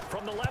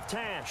 From the left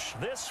hash,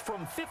 this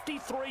from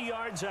 53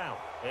 yards out.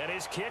 And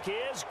his kick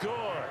is good.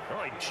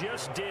 Oh, he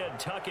just did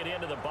tuck it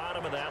into the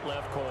bottom of that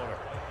left corner.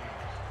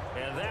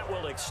 And that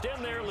will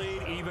extend their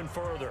lead even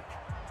further.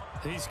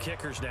 These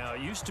kickers now,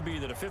 it used to be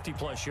that a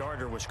 50-plus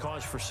yarder was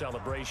cause for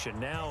celebration.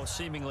 Now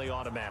seemingly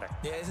automatic.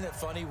 Yeah, isn't it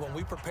funny when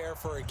we prepare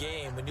for a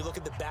game, when you look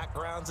at the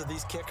backgrounds of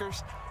these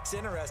kickers, it's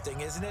interesting,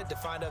 isn't it, to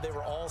find out they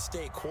were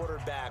all-state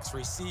quarterbacks,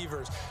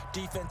 receivers,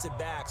 defensive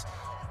backs,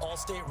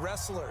 all-state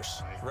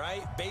wrestlers,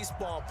 right?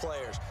 Baseball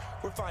players.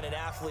 We're finding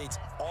athletes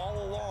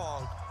all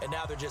along, and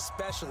now they're just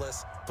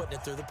specialists putting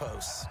it through the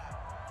posts.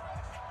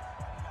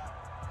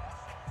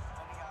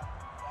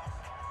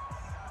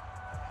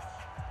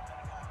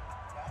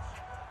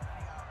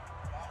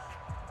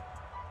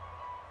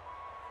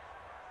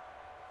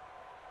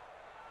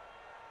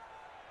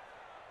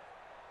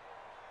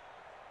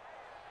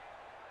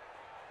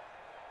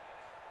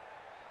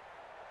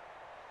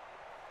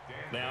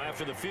 Now,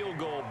 after the field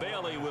goal,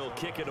 Bailey will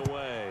kick it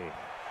away.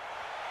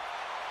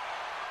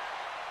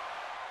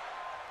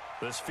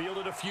 This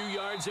fielded a few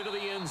yards into the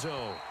end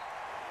zone.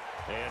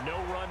 And no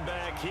run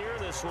back here.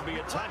 This will be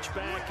a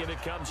touchback, and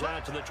it comes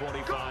out to the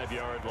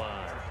 25-yard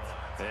line.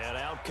 And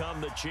out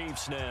come the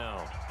Chiefs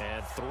now.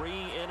 And 3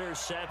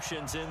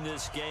 interceptions in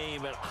this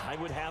game. And I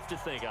would have to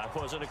think, I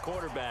wasn't a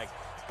quarterback,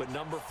 but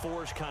number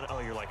 4 is kind of, oh,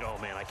 you're like, oh,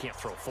 man, I can't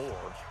throw 4.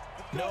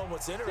 No,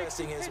 what's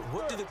interesting is,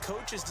 what do the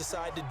coaches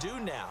decide to do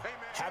now?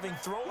 Having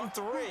thrown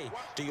 3,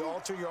 do you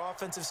alter your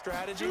offensive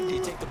strategy? Do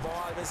you take the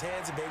ball out of his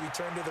hands and maybe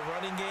turn to the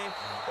running game?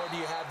 Or do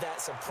you have that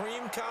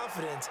supreme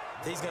confidence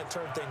that he's going to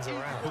turn things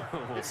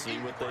around? We'll see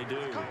what they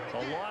do.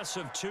 A loss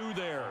of 2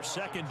 there,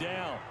 second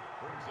down.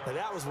 Now,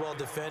 that was well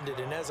defended,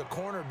 and as a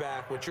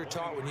cornerback, what you're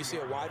taught when you see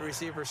a wide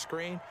receiver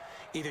screen,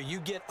 either you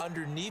get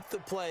underneath the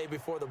play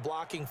before the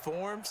blocking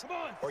forms,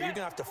 or you're going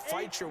to have to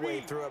fight your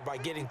way through it by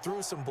getting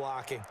through some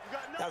blocking.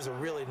 That was a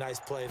really nice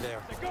play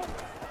there.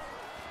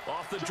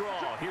 Off the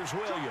draw, here's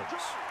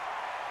Williams.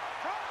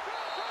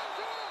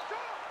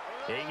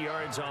 8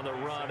 yards on the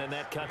run, and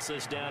that cuts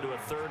us down to a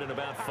 3rd and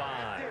about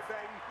 5.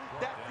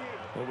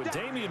 Well, with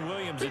Damian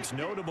Williams, it's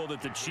notable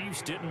that the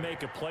Chiefs didn't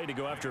make a play to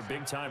go after a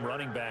big-time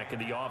running back in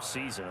the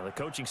offseason. The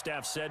coaching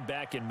staff said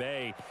back in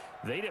May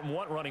they didn't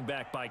want running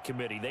back by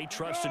committee. They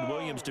trusted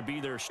Williams to be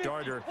their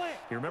starter.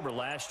 You remember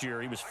last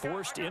year he was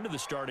forced into the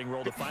starting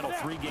role the final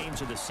 3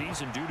 games of the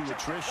season due to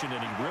attrition,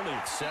 and he really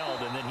excelled.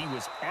 And then he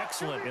was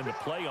excellent in the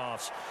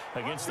playoffs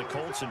against the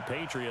Colts and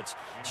Patriots.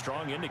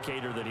 Strong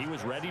indicator that he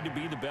was ready to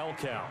be the bell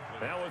cow.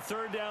 Now a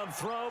 3rd down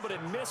throw, but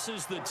it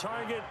misses the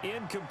target,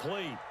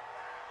 incomplete.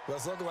 Well,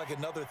 it's looking like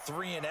another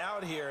 3 and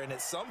out here, and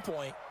at some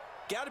point,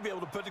 got to be able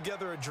to put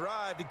together a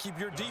drive to keep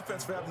your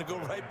defense from having to go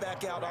right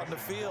back out on the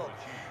field.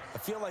 I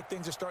feel like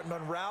things are starting to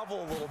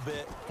unravel a little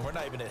bit, and we're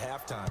not even at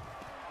halftime.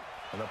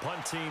 And the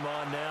punt team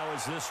on now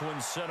as this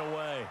one's sent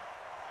away.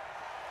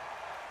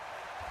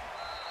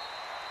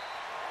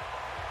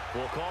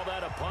 We'll call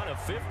that a punt of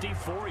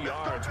 54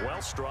 yards.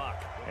 Well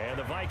struck. And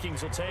the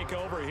Vikings will take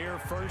over here,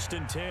 1st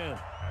and 10.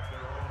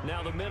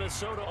 Now the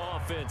Minnesota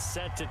offense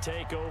set to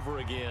take over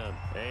again.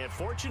 And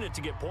fortunate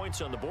to get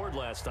points on the board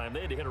last time. They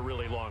had to hit a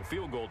really long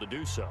field goal to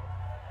do so.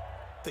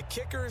 The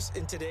kickers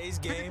in today's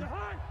game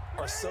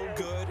are so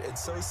good and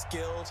so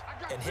skilled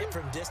and hit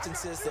from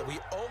distances that we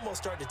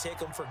almost start to take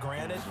them for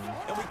granted.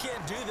 And we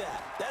can't do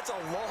that. That's a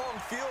long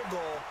field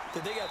goal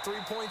that they got 3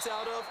 points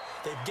out of.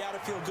 They've got to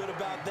feel good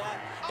about that,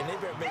 and they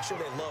better make sure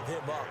they love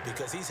him up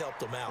because he's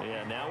helped them out.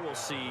 Yeah, now we'll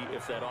see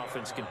if that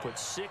offense can put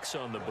 6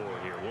 on the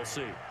board here. We'll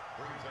see.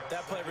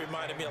 That play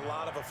reminded me a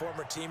lot of a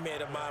former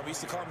teammate of mine. We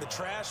used to call him the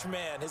trash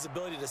man. His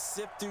ability to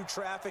sift through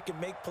traffic and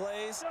make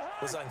plays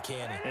was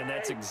uncanny. And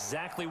that's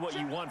exactly what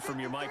you want from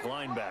your Mike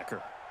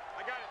linebacker.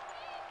 I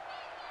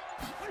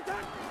got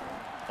it.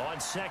 On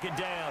 2nd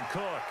down,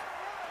 Cook.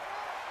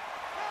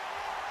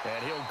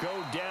 And he'll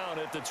go down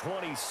at the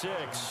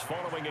 26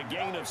 following a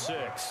gain of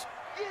 6.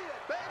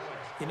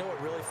 You know what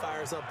really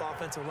fires up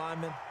offensive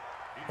linemen?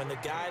 When the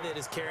guy that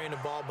is carrying the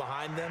ball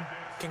behind them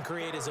can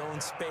create his own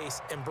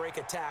space and break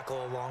a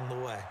tackle along the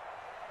way.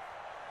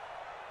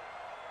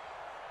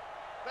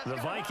 The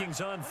Vikings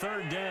on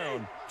 3rd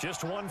down.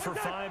 Just 1 for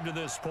 5 to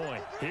this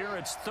point. Here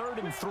it's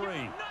 3rd and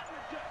 3.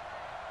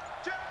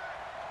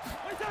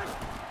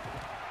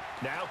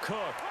 Now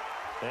Cook.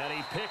 And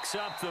he picks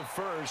up the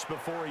first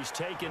before he's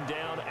taken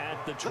down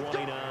at the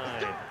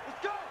 29.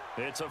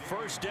 It's a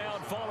 1st down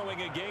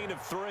following a gain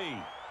of 3.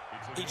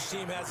 Each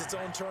team has its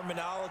own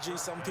terminology.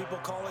 Some people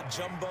call it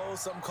jumbo,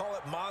 some call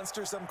it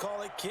monster, some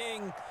call it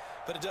king.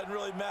 But it doesn't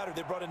really matter.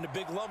 They brought in the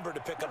big lumber to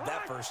pick up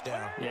that 1st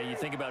down. Yeah, you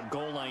think about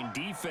goal line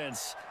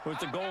defense with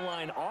the goal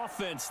line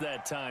offense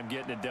that time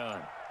getting it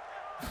done.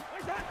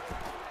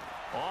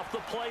 Off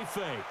the play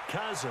fake,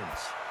 Cousins.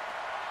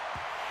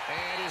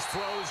 And his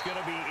throw's going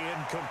to be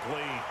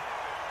incomplete.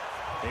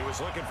 He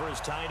was looking for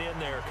his tight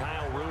end there,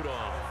 Kyle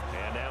Rudolph.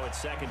 And now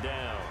it's 2nd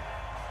down.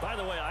 By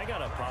the way, I got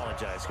to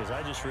apologize because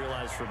I just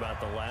realized for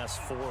about the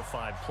last 4 or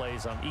 5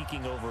 plays, I'm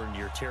eking over into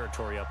your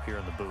territory up here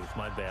in the booth.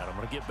 My bad. I'm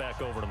going to get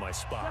back over to my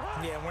spot.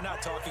 Yeah, and we're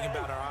not talking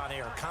about our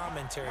on-air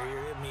commentary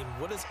here. I mean,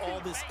 what is all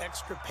this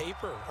extra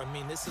paper? I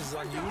mean, this is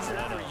unusual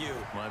for you.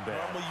 My bad.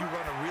 Normally you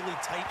run a really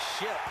tight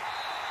ship.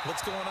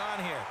 What's going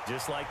on here?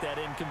 Just like that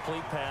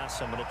incomplete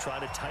pass, I'm going to try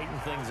to tighten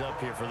things up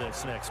here for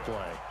this next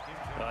play.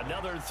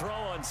 Another throw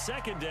on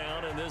second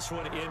down, and this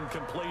one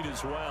incomplete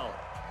as well.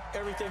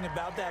 Everything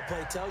about that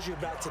play tells you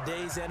about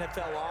today's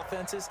NFL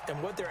offenses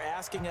and what they're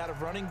asking out of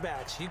running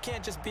backs. You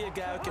can't just be a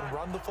guy who can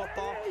run the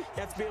football. You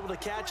have to be able to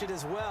catch it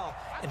as well,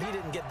 and he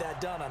didn't get that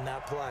done on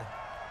that play.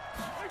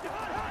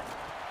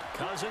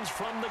 Cousins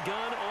from the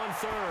gun on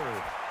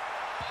third.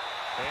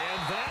 And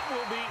that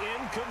will be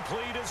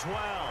incomplete as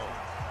well.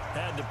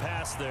 Had to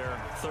pass there,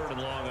 3rd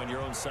and long on your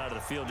own side of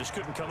the field. Just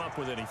couldn't come up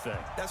with anything.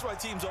 That's why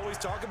teams always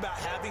talk about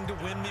having to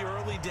win the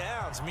early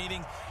downs,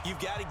 meaning you've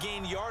got to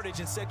gain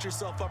yardage and set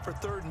yourself up for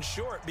 3rd and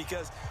short,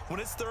 because when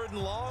it's 3rd and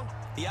long,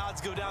 the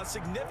odds go down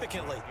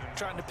significantly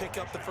trying to pick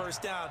up the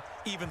first down,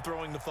 even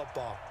throwing the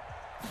football.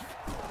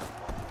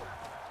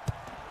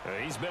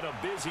 He's been a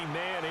busy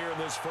man here in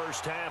this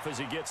first half as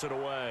he gets it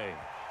away.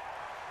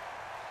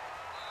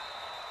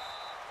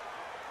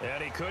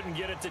 And he couldn't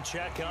get it to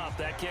check up.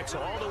 That kicks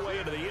all the way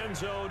into the end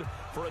zone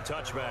for a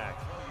touchback.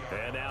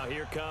 And now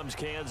here comes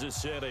Kansas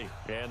City.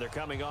 And they're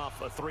coming off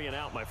a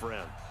 3-and-out, my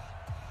friend.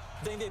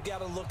 I think they've got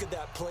to look at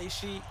that play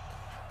sheet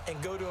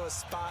and go to a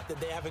spot that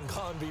they haven't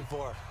gone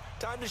before.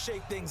 Time to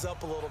shake things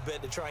up a little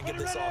bit to try and get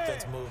this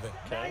offense moving.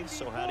 Okay,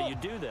 so how do you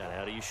do that?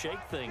 How do you shake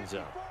things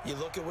up? You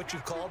look at what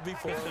you've called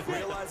before,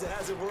 realize it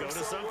hasn't worked Go to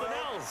so something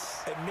well,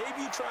 else. and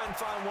maybe you try and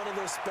find one of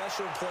those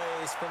special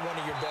plays from one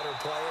of your better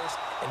players,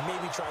 and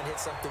maybe try and hit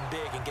something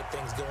big and get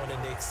things going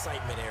in the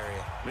excitement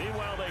area.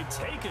 Meanwhile, they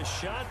take a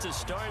shot to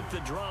start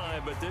the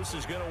drive, but this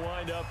is going to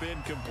wind up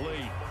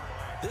incomplete.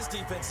 This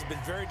defense has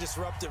been very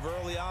disruptive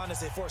early on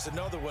as they force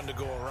another one to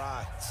go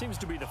awry. Seems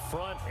to be the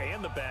front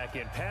and the back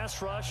end.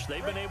 Pass rush,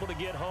 they've been able to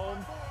get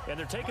home, and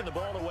they're taking the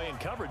ball away in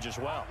coverage as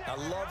well. I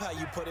love how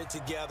you put it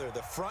together.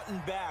 The front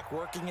and back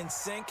working in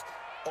sync,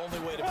 only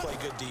way to play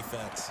good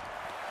defense.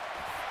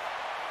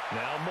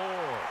 Now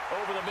Moore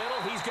over the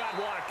middle. He's got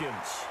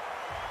Watkins.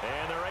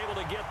 And they're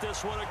able to get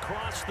this one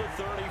across the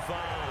 35.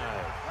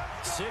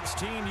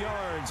 16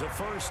 yards, a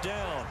first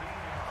down.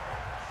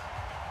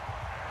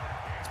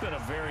 Been a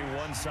very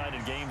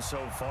one-sided game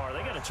so far.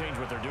 They got to change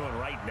what they're doing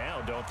right now,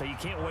 don't they? You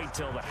can't wait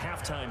till the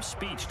halftime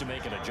speech to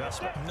make an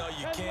adjustment. No,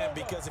 you can't,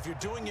 because if you're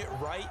doing it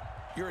right,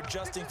 you're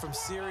adjusting from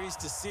series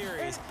to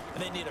series,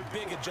 and they need a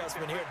big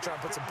adjustment here to try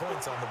and put some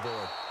points on the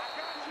board.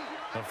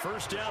 A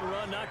first down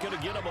run, not going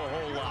to get them a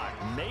whole lot.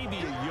 Maybe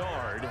a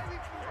yard.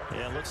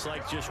 Yeah, it looks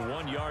like just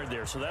 1 yard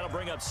there, so that'll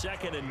bring up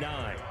 2nd and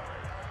 9.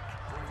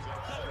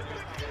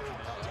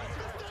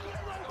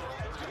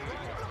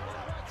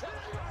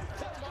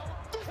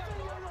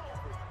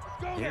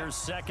 Here's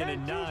 2nd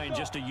and 9,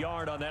 just a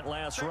yard on that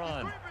last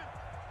run.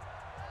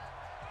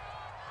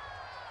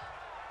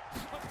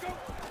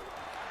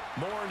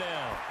 Moore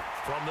now.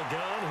 From the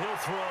gun, he'll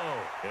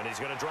throw. And he's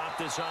going to drop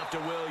this off to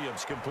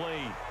Williams,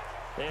 complete.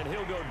 And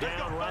he'll go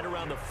down right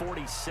around the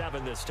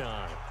 47 this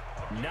time.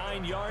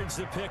 9 yards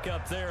to pick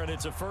up there, and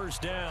it's a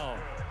first down.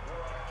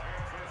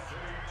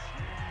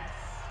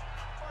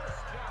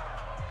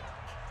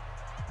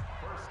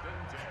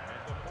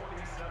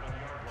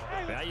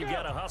 Now you've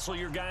got to hustle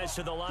your guys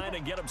to the line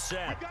and get them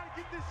set.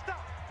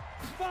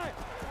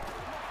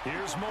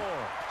 Here's Moore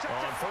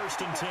on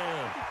 1st and 10.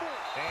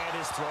 And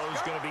his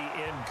throw's going to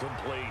be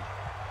incomplete.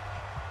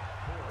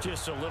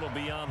 Just a little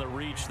beyond the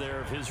reach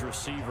there of his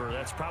receiver.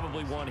 That's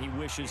probably one he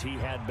wishes he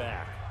had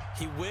back.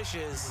 He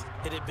wishes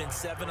it had been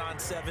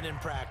 7-on-7 in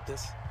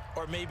practice,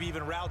 or maybe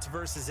even routes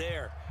versus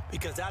air,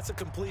 because that's a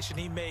completion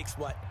he makes,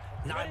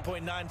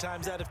 9.9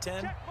 times out of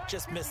 10?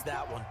 Just missed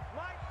that one.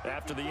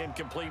 After the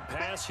incomplete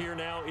pass, here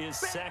now is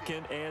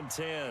 2nd and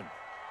 10.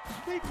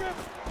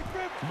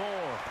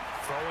 Moore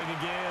throwing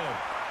again.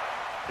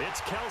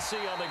 It's Kelsey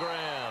on the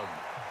ground.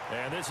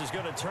 And this is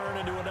going to turn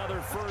into another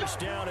first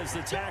down as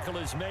the tackle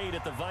is made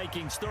at the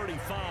Vikings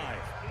 35.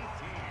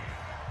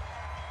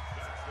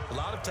 A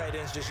lot of tight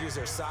ends just use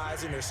their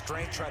size and their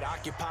strength, try to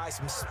occupy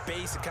some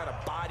space and kind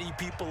of body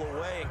people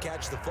away and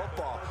catch the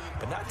football.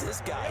 But not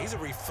this guy. He's a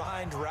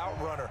refined route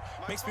runner.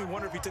 Makes me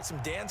wonder if he took some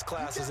dance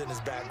classes in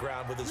his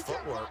background with his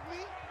footwork.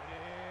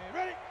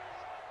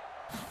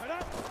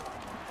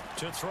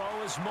 To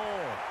throw is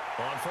Moore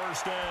on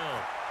first down.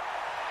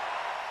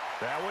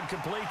 That one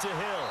complete to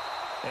Hill.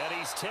 And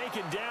he's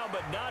taken down,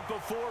 but not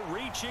before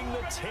reaching the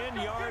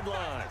 10-yard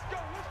line.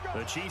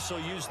 The Chiefs will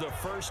use the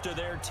first of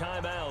their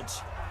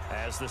timeouts,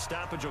 as the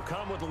stoppage will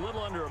come with a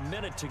little under a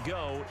minute to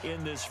go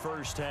in this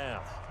first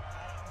half.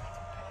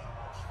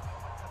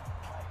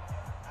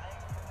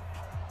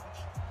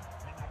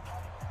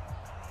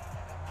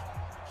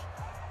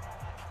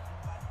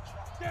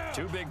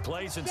 Two big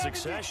plays in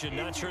succession.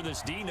 Not sure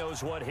this D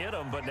knows what hit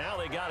him, but now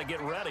they got to get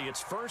ready.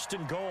 It's 1st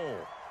and goal.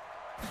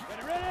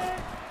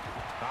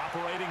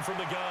 Operating from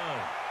the gun,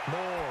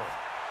 Moore.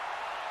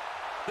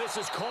 This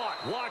is caught.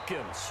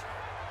 Watkins.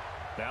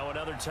 Now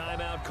another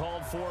timeout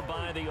called for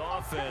by the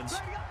offense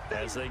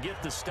as they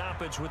get the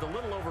stoppage with a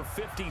little over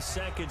 50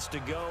 seconds to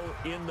go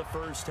in the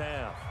first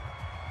half.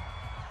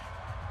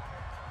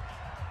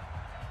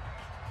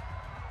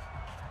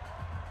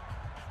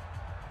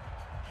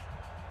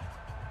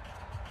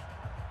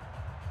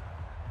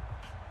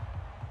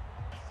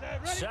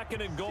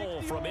 Second and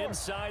goal from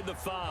inside the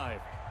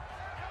 5.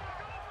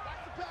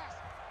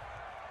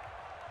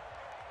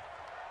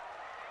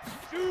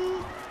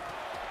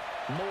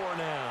 Moore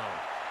now.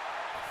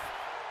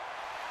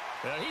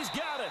 He's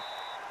got it.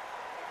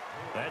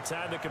 That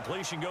time the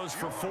completion goes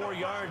for 4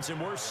 yards, and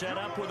we're set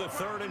up with a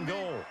 3rd and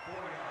goal.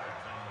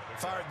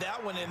 Fired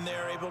that one in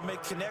there, able to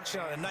make connection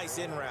on a nice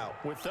in route.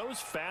 With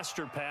those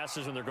faster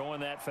passes when they're going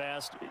that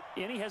fast,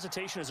 any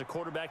hesitation as a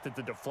quarterback that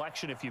the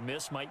deflection, if you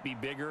miss, might be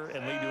bigger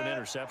and lead to an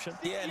interception?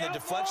 Yeah, and the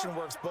deflection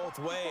works both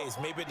ways.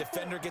 Maybe a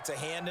defender gets a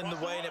hand in the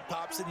way and it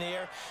pops in the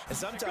air, and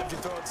sometimes you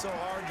throw it so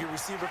hard your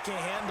receiver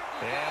can't handle it.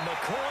 And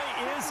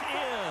McCoy is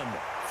in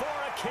for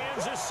a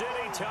Kansas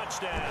City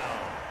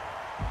touchdown.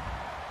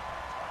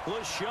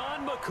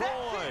 LaShawn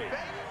McCoy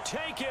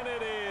taking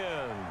it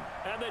in.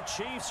 And the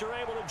Chiefs are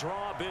able to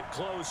draw a bit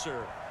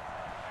closer.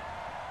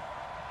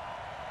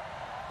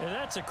 And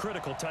that's a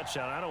critical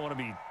touchdown. I don't want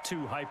to be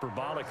too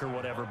hyperbolic or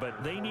whatever,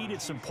 but they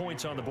needed some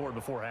points on the board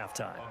before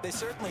halftime. They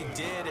certainly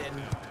did,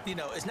 and, you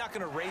know, it's not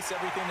going to erase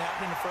everything that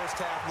happened in the first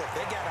half. Look,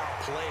 they got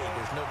outplayed.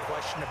 There's no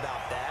question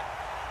about that.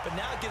 But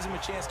now it gives them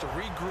a chance to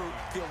regroup,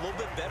 feel a little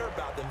bit better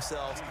about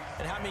themselves.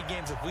 And how many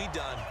games have we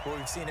done where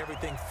we've seen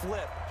everything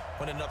flip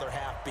when another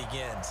half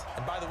begins?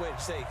 And by the way, did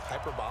you say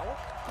hyperbolic?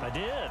 I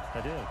did.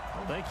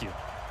 Well, thank you.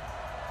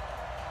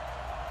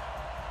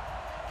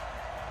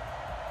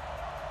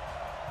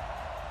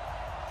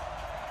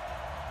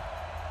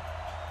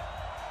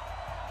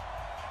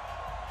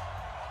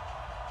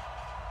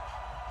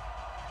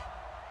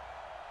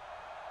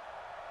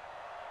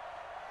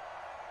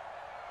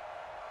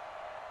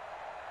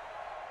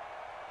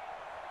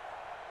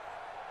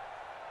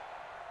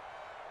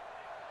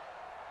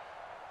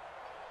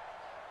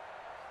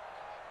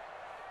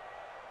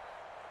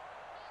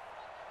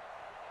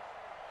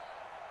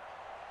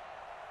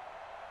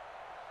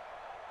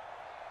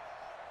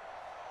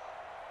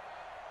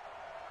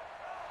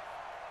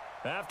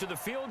 After the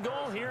field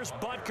goal, here's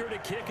Butker to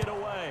kick it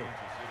away.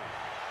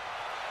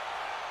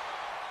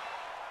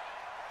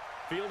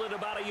 Fielded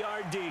about a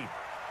yard deep.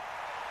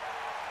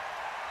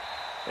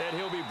 And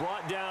he'll be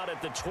brought down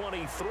at the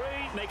 23,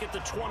 make it the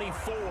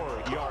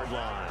 24-yard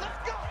line.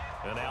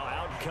 And now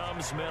out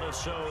comes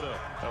Minnesota.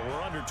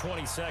 We're under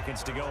 20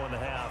 seconds to go in the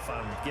half.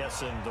 I'm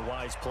guessing the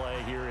wise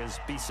play here is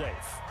be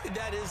safe.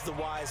 That is the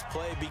wise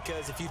play,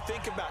 because if you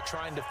think about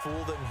trying to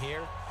fool them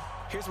here,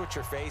 here's what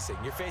you're facing.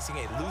 You're facing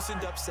a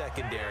loosened up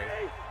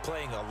secondary,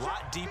 playing a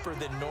lot deeper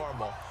than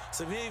normal.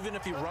 So even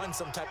if you run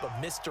some type of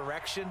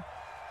misdirection,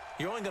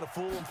 you're only going to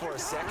fool them for a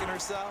second or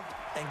so.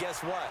 And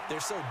guess what? They're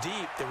so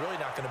deep, they're really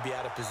not going to be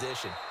out of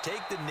position.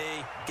 Take the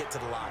knee, get to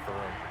the locker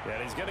room. Yeah,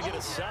 and he's going to get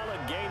a solid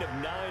gain of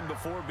 9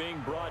 before being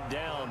brought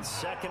down.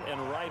 Second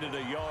and right at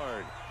a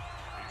yard.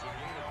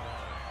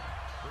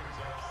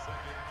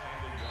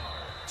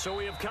 So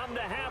we have come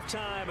to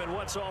halftime in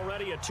what's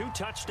already a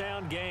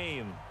 2-touchdown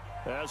game.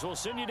 As we'll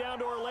send you down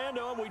to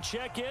Orlando, and we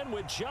check in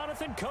with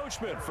Jonathan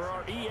Coachman for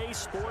our EA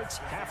Sports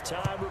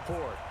Halftime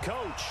Report.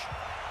 Coach.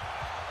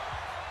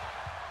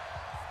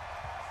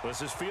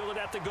 This is fielded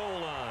at the goal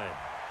line.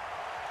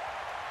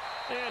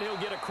 And he'll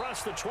get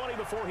across the 20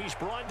 before he's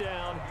brought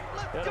down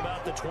at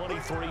about the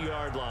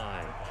 23-yard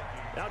line.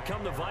 Out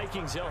come the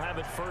Vikings. They'll have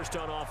it first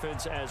on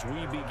offense as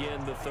we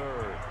begin the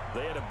third.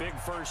 They had a big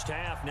first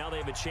half. Now they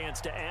have a chance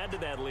to add to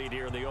that lead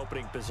here in the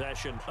opening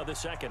possession of the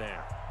second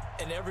half.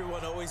 And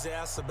everyone always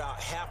asks about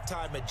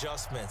halftime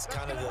adjustments,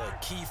 kind of the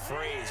key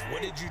phrase.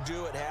 What did you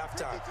do at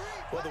halftime?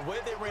 Well, the way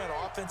they ran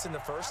offense in the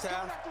first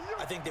half,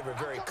 I think they were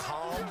very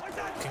calm,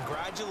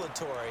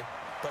 congratulatory,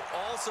 but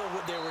also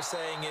what they were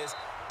saying is,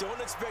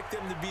 don't expect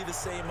them to be the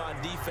same on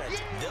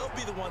defense. They'll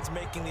be the ones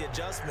making the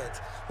adjustments.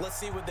 Let's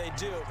see what they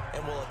do,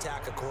 and we'll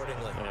attack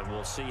accordingly. And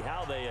we'll see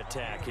how they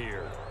attack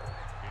here.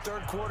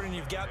 Third quarter, and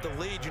you've got the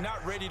lead. You're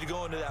not ready to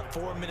go into that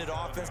 4-minute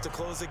offense to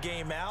close the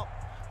game out,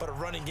 but a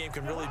running game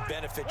can really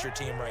benefit your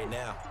team right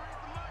now.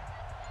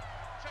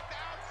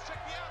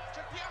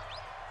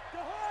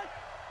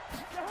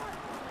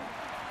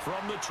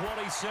 From the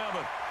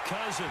 27,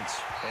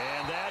 Cousins.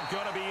 And that's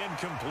going to be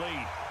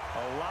incomplete.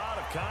 A lot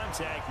of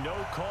contact, no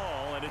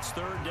call, and it's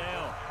third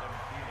down.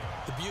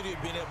 The beauty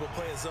of being able to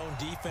play a zone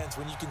defense,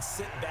 when you can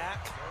sit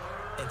back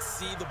and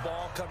see the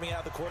ball coming out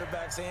of the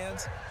quarterback's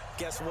hands,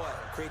 guess what?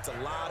 It creates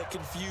a lot of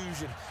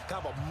confusion,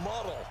 kind of a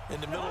muddle in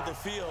the middle of the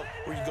field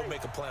where you can go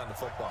make a play on the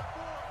football.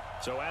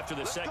 So after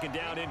the second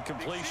down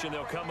incompletion,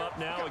 they'll come up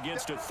now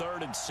against a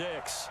 3rd and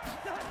 6.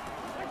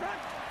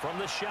 From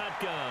the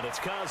shotgun, it's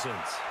Cousins.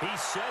 He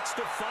sets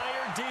to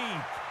fire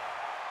deep.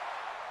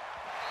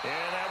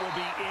 And that will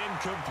be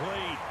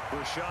incomplete.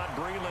 Rashad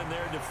Breeland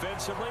there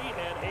defensively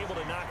and able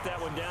to knock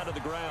that one down to the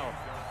ground.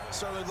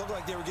 Certainly looked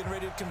like they were getting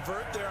ready to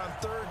convert there on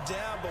third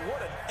down, but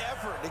what an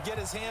effort to get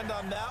his hand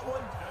on that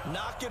one,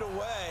 knock it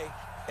away,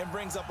 and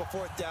brings up a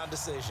fourth down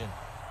decision.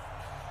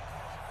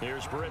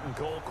 Here's Britton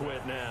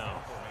Colquitt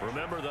now.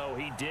 Remember, though,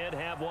 he did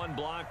have one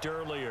blocked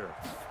earlier.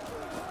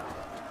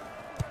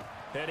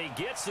 And he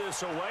gets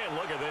this away, and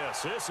look at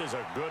this. This is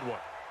a good one.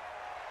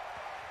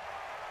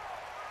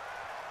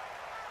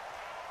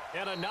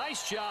 And a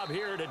nice job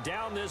here to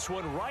down this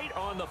one right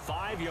on the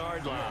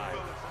 5-yard line.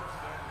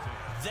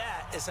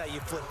 That is how you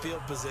flip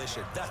field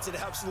position. That's an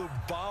absolute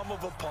bomb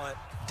of a punt.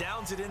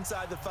 Downs it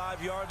inside the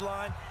 5-yard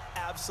line.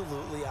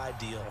 Absolutely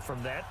ideal.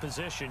 From that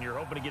position, you're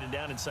hoping to get it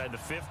down inside the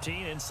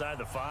 15, inside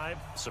the 5.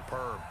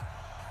 Superb.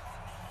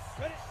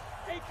 Ready?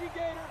 18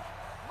 Gator.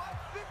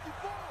 Mike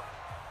 54.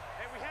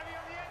 Hey, we heavy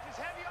on the edges,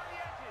 heavy on the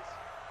edges.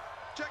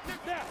 Check this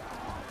down.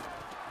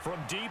 From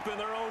deep in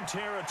their own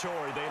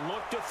territory, they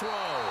look to throw.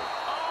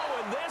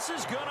 Oh, and this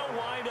is going to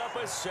wind up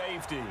a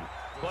safety.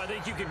 Well, I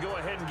think you can go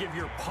ahead and give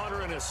your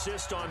punter an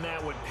assist on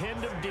that one.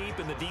 Pinned him deep,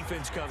 and the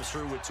defense comes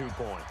through with 2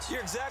 points.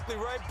 You're exactly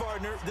right,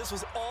 partner. This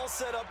was all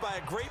set up by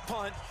a great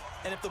punt,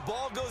 and if the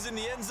ball goes in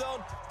the end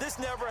zone, this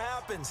never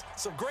happens.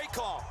 So great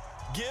call.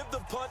 Give the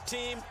punt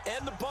team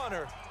and the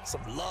punter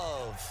some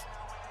love.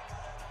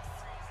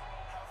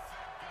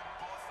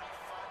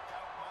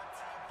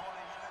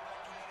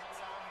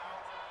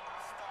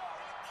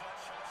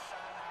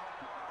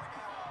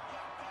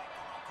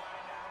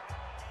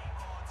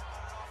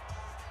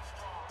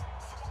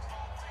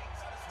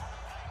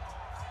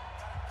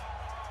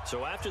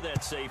 So after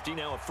that safety,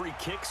 now a free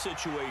kick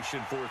situation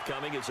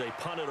forthcoming as they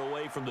punt it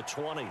away from the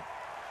 20.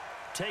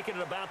 Taking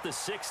it about the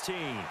 16.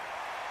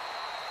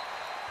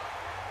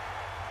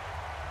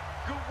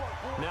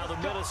 Now the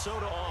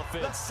Minnesota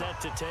offense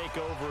set to take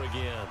over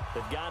again.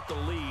 They've got the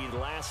lead.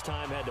 Last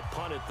time had to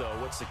punt it, though.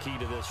 What's the key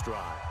to this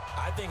drive?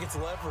 I think it's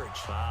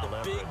leverage.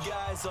 The big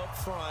guys up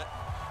front.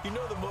 You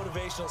know the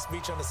motivational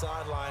speech on the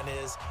sideline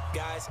is,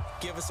 guys,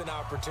 give us an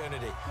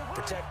opportunity.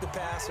 Protect the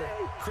passer,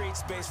 create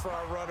space for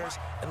our runners,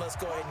 and let's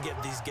go ahead and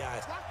get these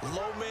guys.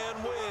 Low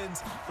man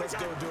wins. Let's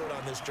go do it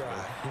on this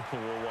drive.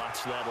 We'll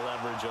watch that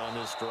leverage on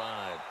this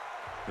drive.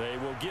 They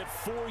will get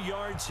 4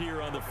 yards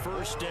here on the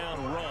first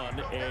down run,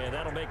 and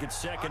that'll make it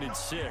 2nd and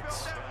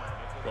 6.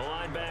 The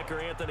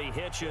linebacker, Anthony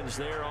Hitchens,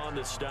 there on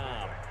the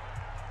stop.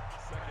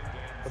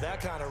 With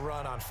that kind of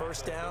run on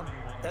first down,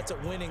 that's a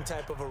winning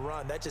type of a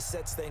run. That just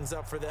sets things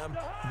up for them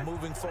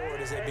moving forward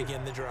as they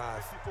begin the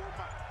drive.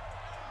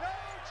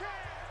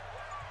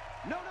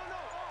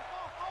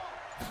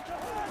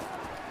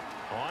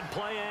 On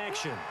play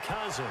action,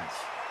 Cousins.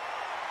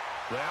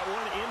 That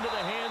one into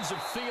the hands of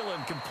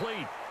Thielen,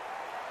 complete.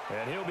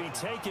 And he'll be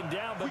taken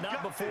down, but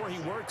not before he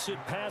works it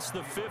past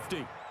the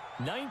 50.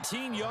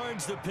 19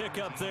 yards to pick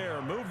up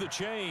there. Move the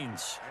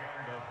chains.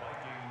 And the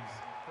Vikings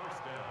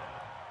first down.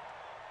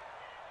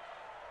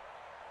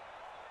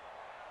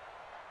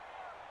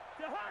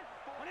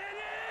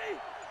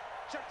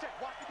 Check,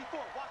 check. Walk 54.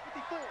 Walk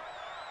 54. Man,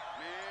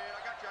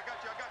 I got you.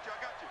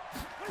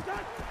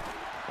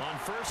 On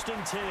 1st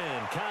and 10,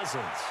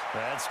 Cousins.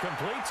 That's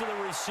complete to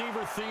the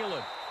receiver,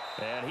 Thielen.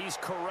 And he's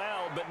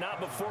corralled, but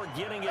not before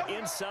getting it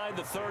inside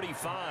the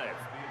 35.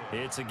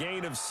 It's a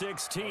gain of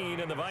 16,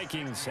 and the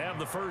Vikings have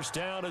the first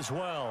down as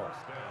well.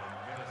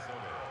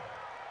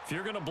 If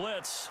you're going to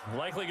blitz,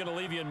 likely going to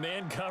leave you in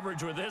man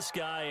coverage with this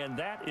guy, and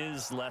that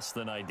is less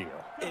than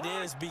ideal. It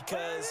is,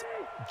 because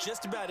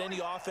just about any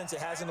offense that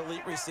has an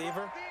elite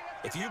receiver,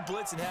 if you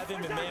blitz and have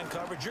him in man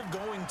coverage, you're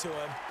going to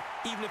him,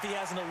 even if he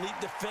has an elite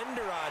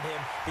defender on him,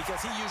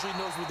 because he usually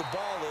knows where the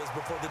ball is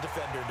before the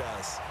defender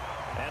does.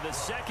 And the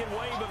second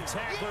wave of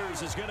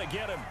tacklers is going to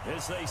get him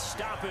as they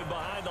stop him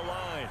behind the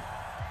line.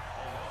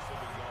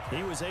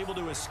 He was able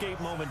to escape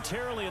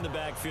momentarily in the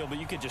backfield, but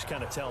you could just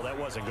kind of tell that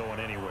wasn't going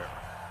anywhere.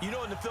 You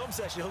know, in the film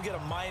session, he'll get a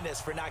minus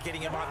for not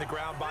getting him on the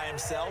ground by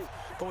himself.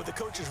 But what the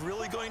coach is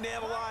really going to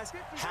analyze,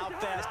 how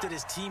fast did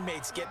his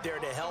teammates get there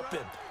to help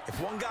him? If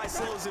one guy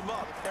slows him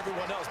up,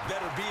 everyone else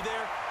better be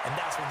there, and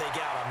that's what they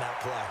got on that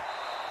play.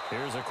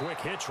 Here's a quick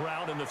hitch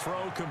route, and the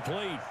throw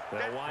complete.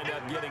 They'll wind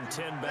up getting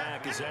 10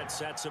 back as that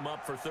sets him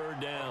up for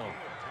 3rd down.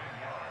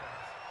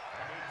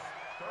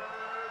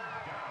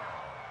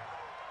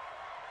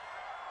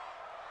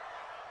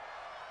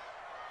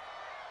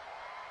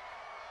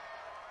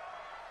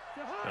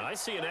 Now I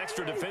see an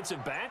extra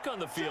defensive back on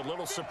the field.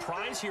 Little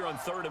surprise here on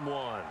 3rd and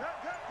 1.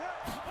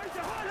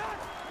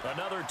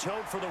 Another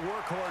tote for the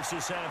workhorse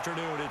this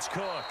afternoon. It's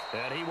Cook.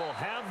 And he will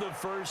have the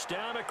first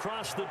down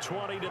across the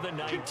 20 to the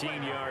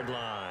 19-yard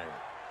line.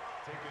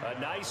 A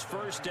nice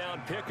first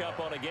down pickup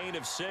on a gain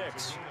of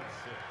 6.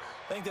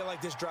 I think they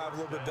like this drive a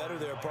little bit better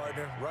there,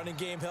 partner. Running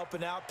game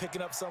helping out,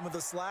 picking up some of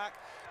the slack.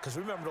 Because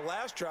remember, the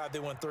last drive, they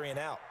went 3 and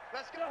out.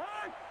 Let's go.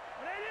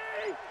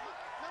 Ready?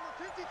 Number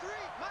 53.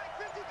 Mike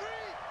 53.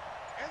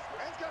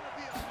 It's going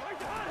to be a...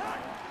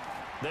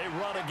 They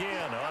run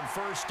again on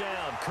first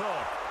down.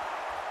 Cook.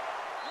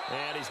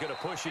 And he's going to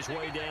push his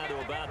way down to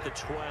about the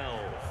 12.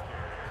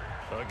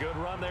 A good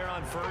run there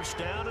on first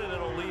down, and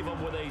it'll leave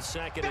them with a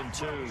 2nd and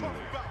 2.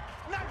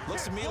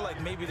 Looks to me like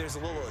maybe there's a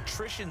little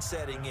attrition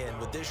setting in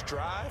with this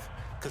drive,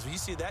 because when you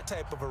see that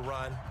type of a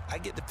run, I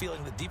get the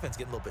feeling the defense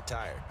getting a little bit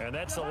tired. And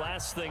that's the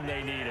last thing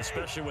they need,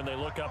 especially when they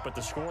look up at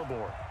the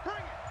scoreboard.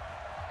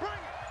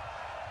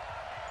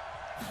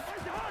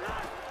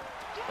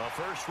 A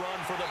first run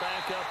for the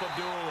backup,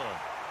 Abdullah.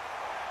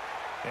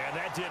 And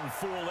that didn't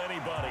fool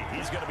anybody.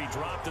 He's going to be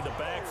dropped in the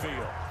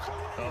backfield.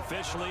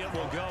 Officially, it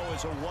will go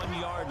as a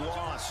 1-yard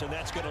loss, and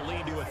that's going to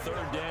lead to a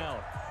 3rd down.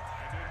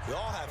 We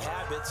all have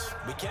habits.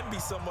 We can be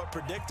somewhat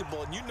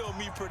predictable, and you know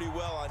me pretty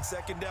well on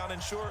 2nd down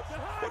and short.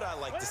 What I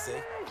like to see.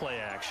 Play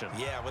action.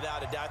 Yeah,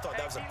 without a doubt. I thought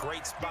that was a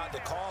great spot to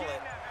call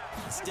it.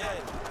 Instead,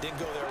 didn't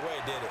go their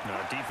way, did it?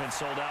 Our defense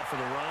sold out for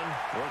the run.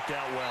 Worked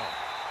out well.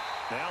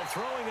 Now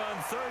throwing on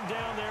 3rd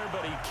down there,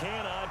 but he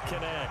cannot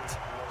connect.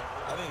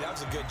 I think that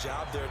was a good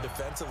job there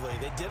defensively.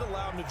 They did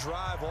allow him to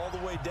drive all the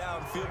way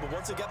downfield, but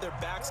once they got their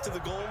backs to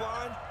the goal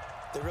line,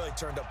 they really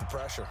turned up the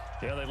pressure.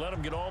 Yeah, they let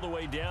him get all the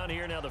way down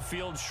here. Now the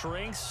field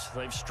shrinks.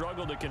 They've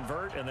struggled to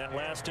convert, and that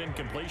last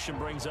incompletion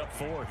brings up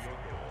 4th.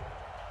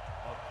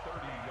 A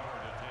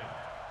 30-yard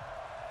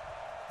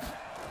attempt.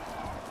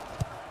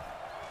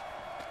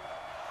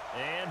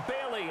 And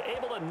Bailey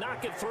able to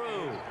knock it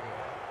through.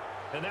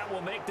 And that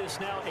will make this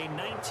now a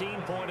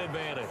 19-point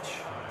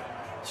advantage.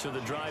 So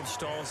the drive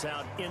stalls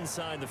out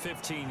inside the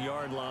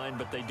 15-yard line,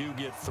 but they do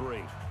get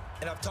 3.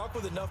 And I've talked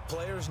with enough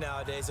players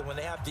nowadays that when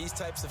they have these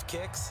types of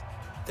kicks,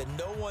 that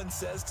no one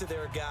says to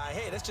their guy,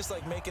 hey, that's just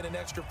like making an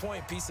extra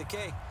point, piece of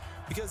cake.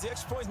 Because the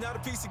extra point is not a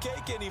piece of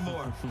cake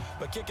anymore.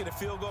 But kicking a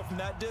field goal from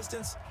that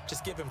distance,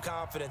 just give him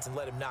confidence and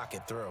let him knock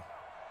it through.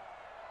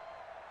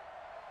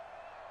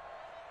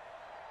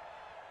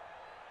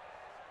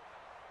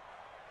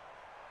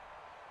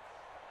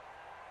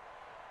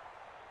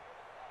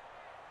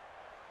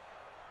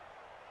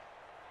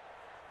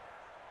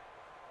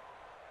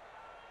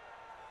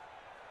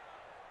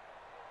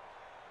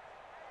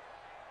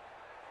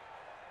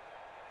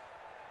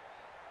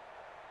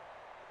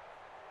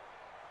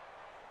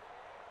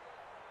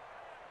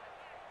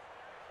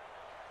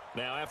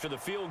 Now after the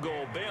field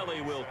goal,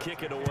 Bailey will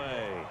kick it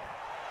away.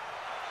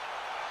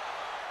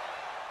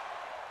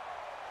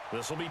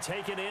 This will be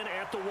taken in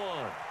at the 1.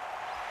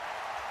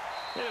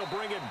 And he'll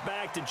bring it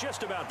back to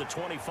just about the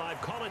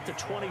 25, call it the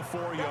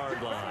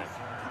 24-yard line.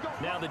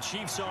 Now the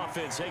Chiefs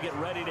offense, they get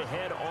ready to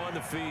head on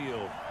the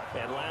field.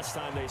 And last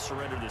time they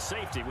surrendered to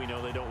safety, we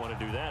know they don't want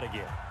to do that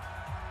again.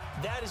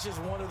 That is just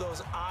one of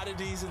those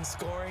oddities in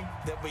scoring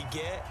that we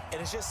get,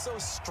 and it's just so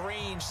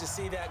strange to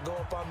see that go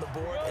up on the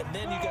board, and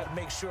then you got to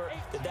make sure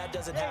that that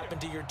doesn't happen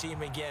to your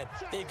team again.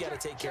 They've got to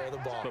take care of the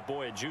ball. But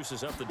boy, it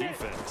juices up the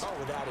defense. Oh,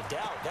 without a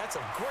doubt. That's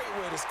a great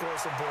way to score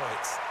some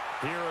points.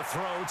 Here a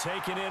throw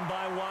taken in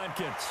by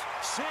Watkins.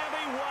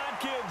 Sammy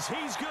Watkins,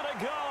 he's going to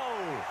go.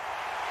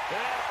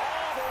 And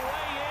all the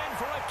way in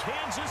for a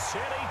Kansas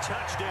City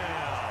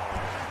touchdown.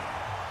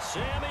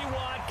 Sammy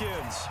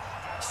Watkins.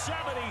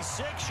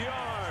 76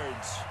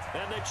 yards,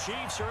 and the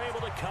Chiefs are able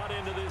to cut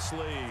into this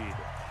lead.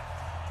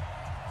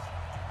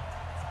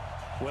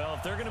 Well,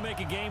 if they're going to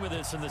make a game of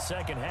this in the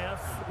second half,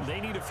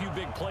 they need a few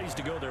big plays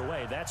to go their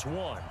way. That's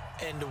one.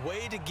 And the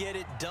way to get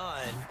it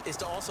done is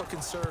to also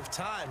conserve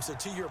time. So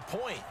to your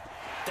point,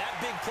 that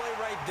big play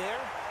right there,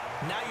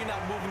 now you're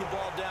not moving the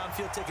ball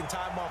downfield, taking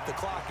time off the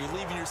clock. You're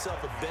leaving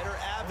yourself a better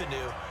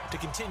avenue to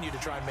continue to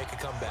try and make a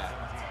comeback.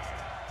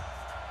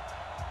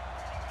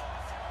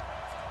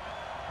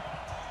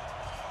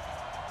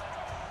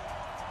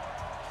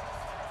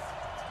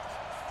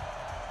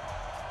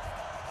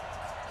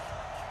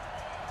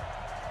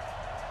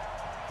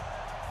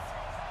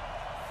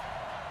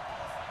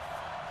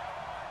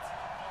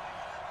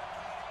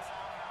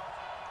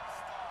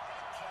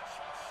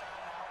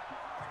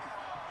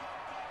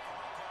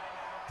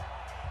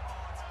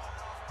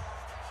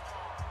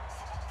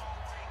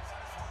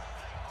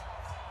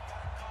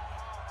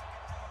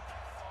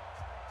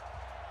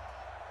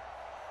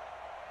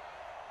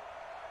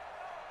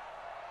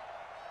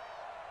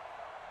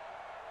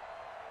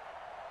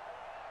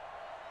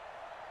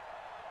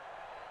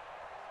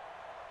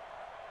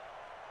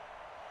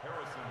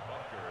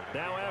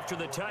 Now after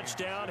the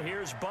touchdown,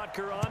 here's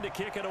Butker on to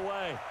kick it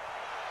away.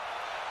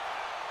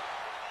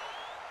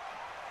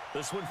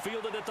 This one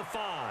fielded at the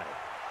 5.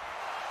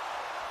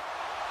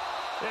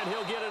 And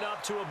he'll get it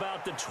up to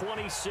about the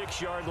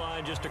 26-yard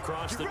line, just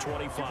across the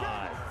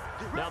 25.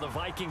 Now the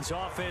Vikings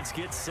offense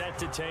gets set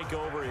to take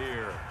over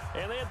here.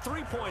 And they had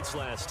 3 points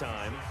last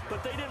time,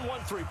 but they didn't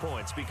want 3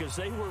 points because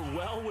they were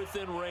well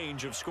within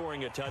range of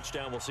scoring a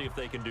touchdown. We'll see if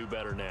they can do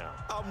better now.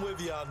 I'm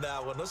with you on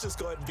that one. Let's just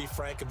go ahead and be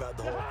frank about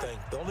the whole thing.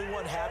 The only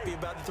one happy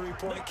about the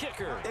 3-point. The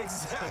kicker.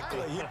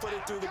 Exactly. He put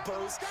it through the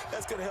post.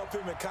 That's going to help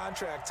him at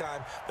contract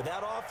time. But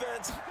that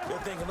offense, they're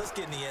thinking, let's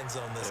get in the end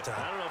zone this time.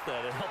 I don't know if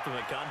that helped him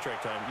at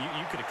contract time.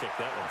 You could have kicked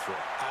that one through.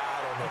 I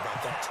don't know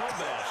about that. Toe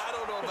bash. I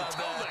don't know about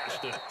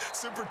that.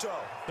 Super toe.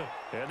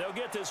 And they'll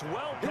get this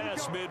well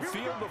past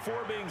midfield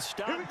before being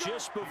stopped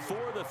just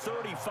before the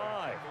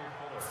 35.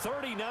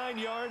 39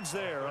 yards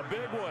there, a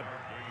big one.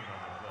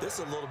 This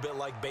is a little bit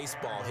like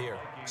baseball here.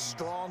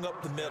 Strong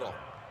up the middle.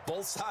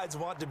 Both sides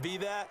want to be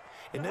that.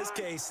 In this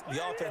case,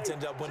 the offense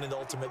ended up winning the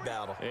ultimate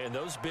battle. And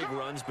those big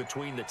runs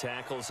between the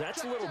tackles,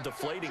 that's a little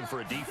deflating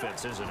for a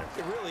defense, isn't it?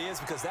 It really is,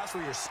 because that's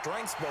where your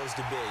strength's supposed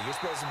to be. You're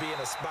supposed to be in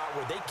a spot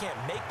where they can't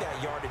make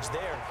that yardage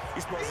there.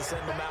 You're supposed to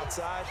send them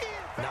outside.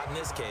 Not in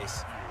this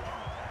case.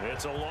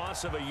 It's a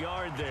loss of a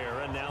yard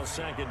there, and now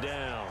second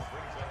down.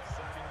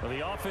 Well,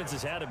 the offense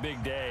has had a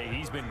big day.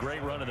 He's been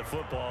great running the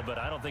football, but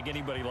I don't think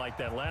anybody liked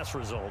that last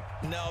result.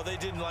 No, they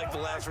didn't like the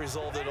last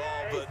result at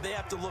all, but they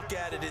have to look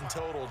at it in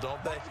total,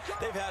 don't they?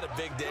 They've had a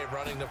big day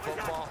running the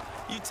football.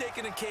 You take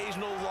an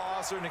occasional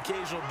loss or an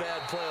occasional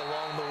bad play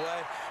along the way,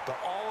 but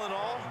all in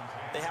all,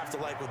 they have to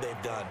like what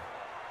they've done.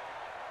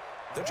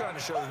 They're trying to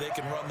show that they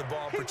can run the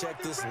ball and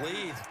protect this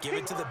lead. Give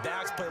it to the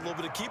backs, play a little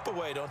bit of keep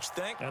away, don't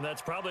you think? And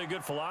that's probably a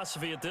good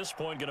philosophy at this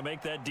point, going to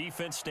make that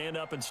defense stand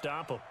up and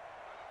stop them.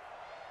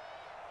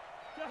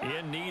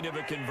 In need of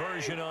a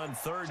conversion on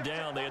third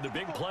down. They had the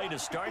big play to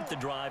start the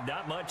drive.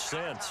 Not much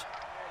sense.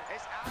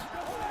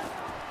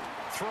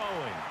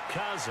 Throwing,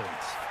 Cousins.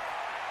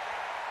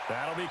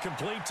 That'll be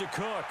complete to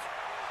Cook.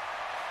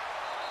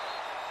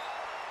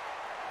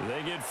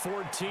 They get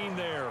 14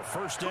 there.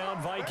 First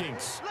down,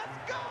 Vikings.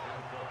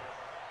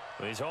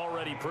 He's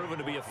already proven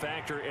to be a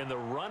factor in the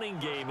running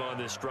game on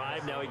this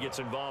drive. Now he gets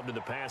involved in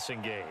the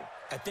passing game.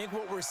 I think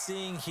what we're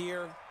seeing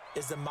here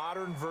is the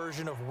modern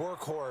version of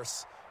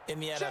workhorse in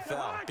the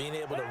NFL, being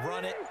able to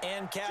run it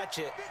and catch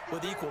it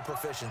with equal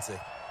proficiency.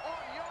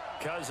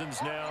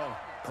 Cousins now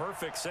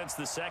perfect since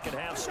the second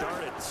half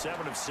started.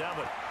 7 of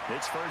 7.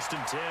 It's first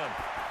and 10.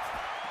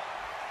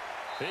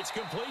 It's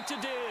complete to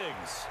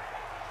Diggs.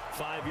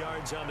 5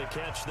 yards on the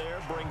catch there,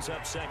 brings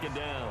up second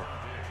down.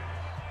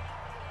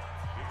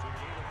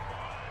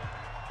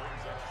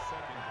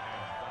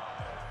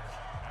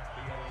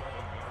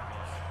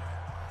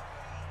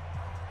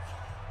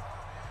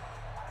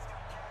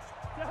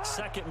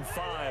 Second and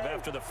 5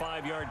 after the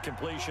 5-yard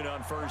completion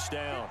on first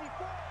down.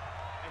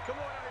 Come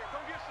on out here.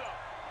 Come get some.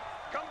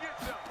 Come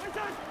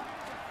get some.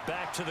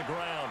 Back to the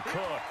ground,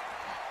 Cook.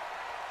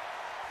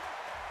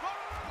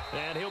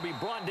 And he'll be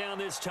brought down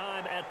this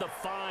time at the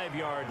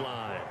 5-yard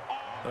line.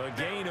 A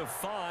gain of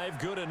 5,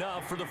 good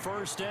enough for the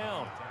first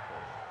down.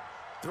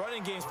 The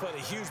running game's played a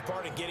huge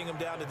part in getting them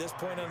down to this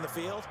point on the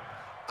field.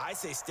 I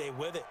say stay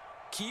with it.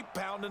 Keep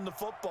pounding the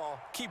football.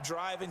 Keep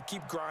driving.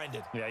 Keep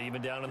grinding. Yeah, even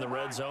down in the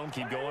red zone,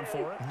 keep going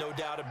for it. No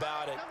doubt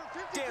about it.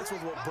 Dance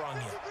with what brung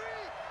you.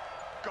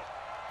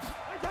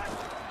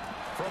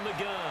 From the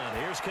gun,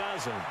 here's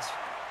Cousins.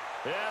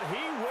 And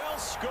he will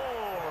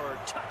score.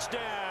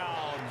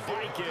 Touchdown,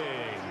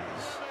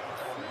 Vikings.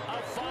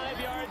 A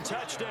 5-yard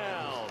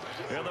touchdown.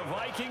 And the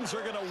Vikings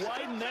are going to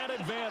widen that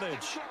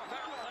advantage.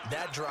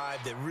 That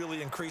drive that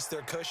really increased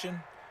their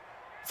cushion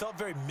felt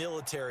very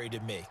military to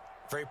me.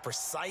 Very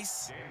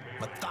precise,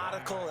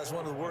 methodical. That's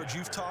one of the words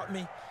you've taught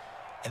me.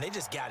 And they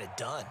just got it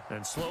done.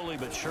 And slowly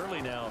but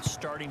surely now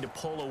starting to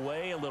pull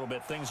away a little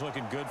bit. Things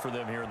looking good for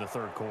them here in the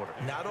third quarter.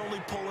 Not only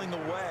pulling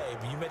away,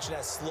 but you mentioned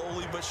that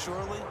slowly but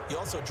surely. You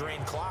also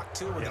drain clock,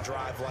 too, with a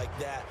drive like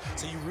that.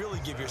 So you really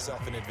give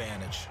yourself an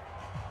advantage.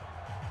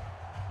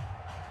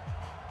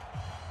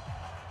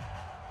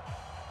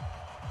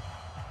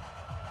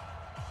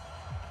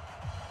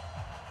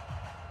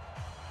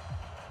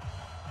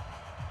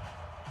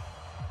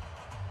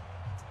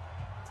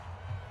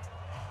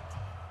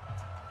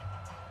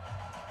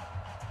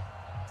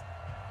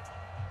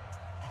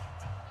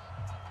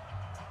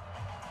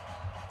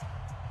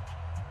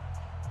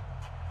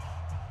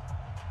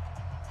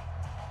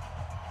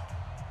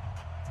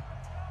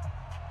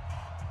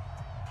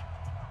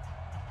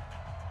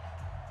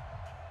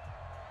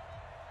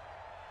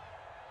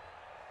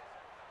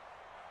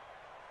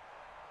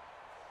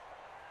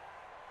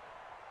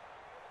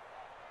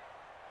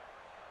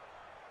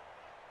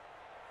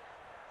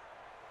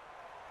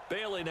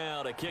 Bailey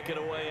now to kick it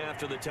away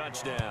after the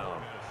touchdown.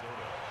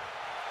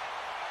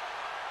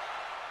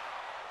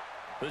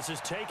 This is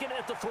taken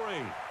at the 3.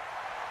 And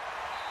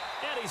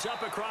he's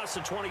up across the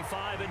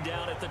 25 and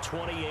down at the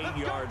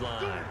 28-yard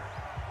line.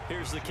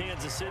 Here's the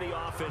Kansas City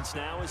offense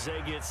now as they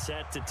get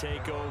set to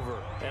take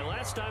over. And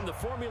last time the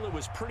formula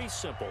was pretty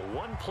simple.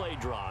 One play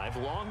drive,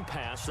 long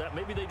pass. That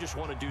maybe they just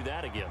want to do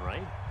that again,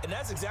 right? And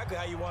that's exactly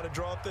how you want to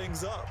draw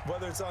things up.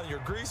 Whether it's on your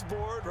grease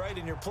board, right,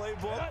 in your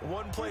playbook,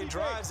 one play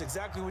drive is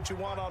exactly what you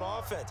want on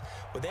offense.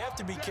 What they have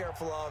to be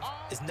careful of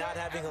is not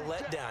having a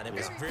letdown. It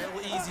was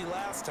really easy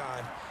last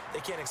time. They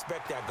can't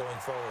expect that going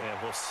forward.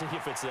 Yeah, we'll see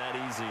if it's that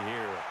easy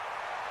here.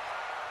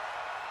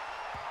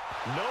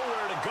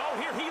 Nowhere to go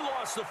here. He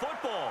lost the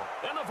football.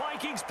 And the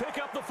Vikings pick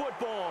up the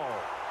football.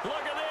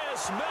 Look at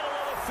this. Middle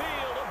of the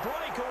field. A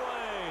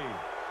breakaway.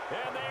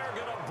 And they are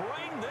going to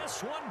bring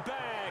this one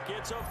back.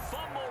 It's a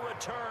fumble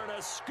return.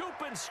 A scoop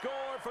and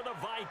score for the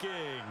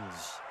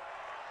Vikings.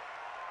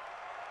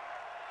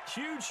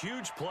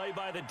 Huge play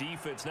by the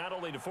defense, not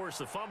only to force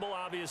the fumble,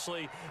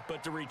 obviously,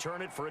 but to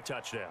return it for a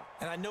touchdown.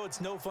 And I know it's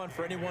no fun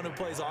for anyone who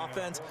plays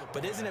offense,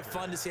 but isn't it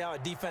fun to see how a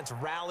defense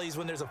rallies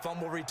when there's a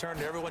fumble return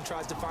and everyone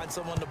tries to find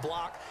someone to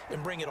block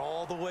and bring it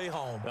all the way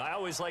home? I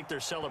always like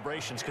their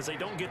celebrations because they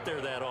don't get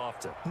there that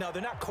often. No,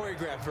 they're not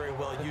choreographed very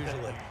well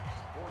usually.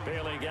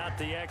 Bailey got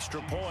the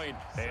extra point,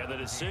 and the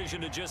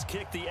decision to just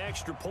kick the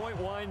extra point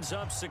winds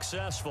up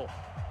successful.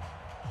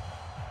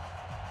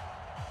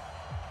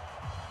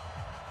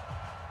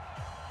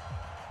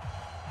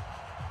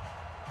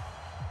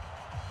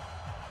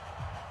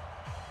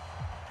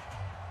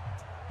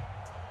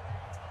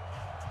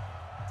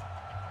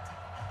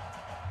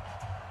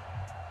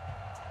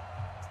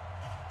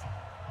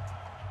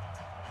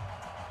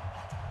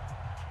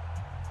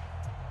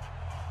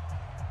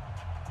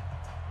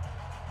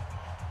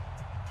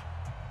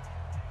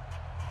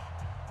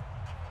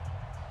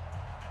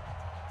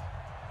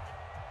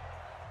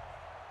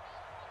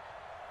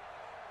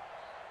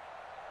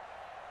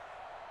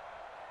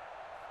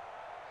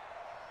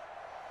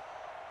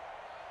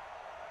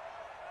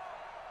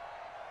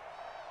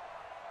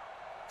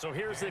 So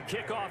here's the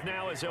kickoff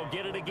now as they'll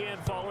get it again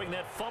following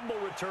that fumble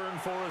return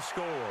for a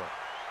score.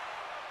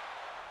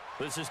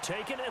 This is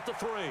taken at the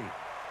 3.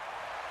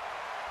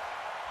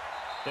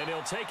 And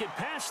he'll take it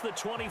past the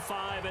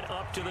 25 and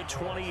up to the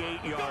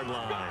 28-yard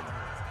line.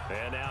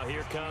 And now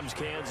here comes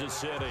Kansas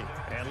City.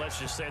 And let's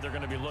just say they're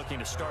going to be looking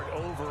to start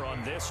over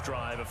on this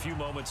drive. A few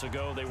moments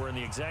ago, they were in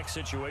the exact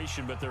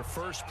situation, but their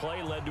first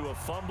play led to a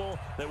fumble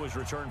that was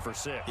returned for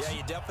 6. Yeah,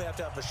 you definitely have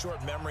to have a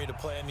short memory to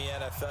play in the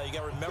NFL. You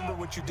got to remember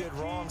what you did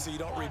wrong so you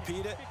don't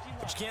repeat it,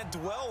 but you can't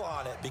dwell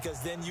on it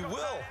because then you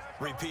will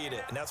repeat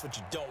it, and that's what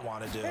you don't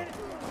want to do.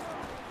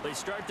 They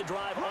start the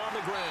drive on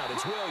the ground.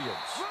 It's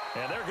Williams.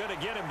 And they're going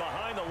to get him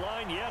behind the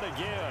line yet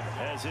again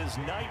as his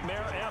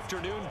nightmare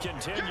afternoon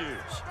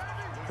continues.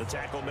 The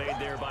tackle made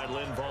there by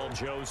Linval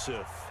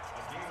Joseph.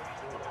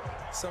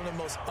 Some of the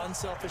most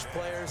unselfish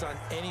players on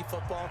any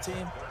football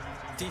team,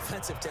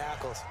 defensive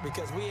tackles,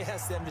 because we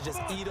ask them to just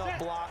eat up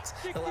blocks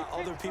and allow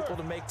other people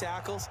to make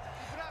tackles.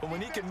 But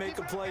when he can make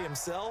a play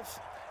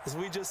himself, as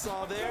we just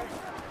saw there,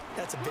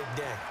 that's a big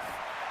day.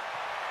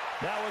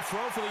 Now a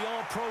throw for the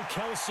All-Pro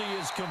Kelsey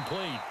is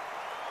complete.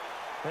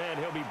 And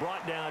he'll be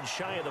brought down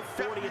shy of the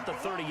 40 at the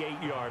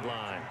 38-yard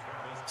line.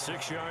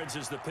 6 yards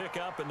is the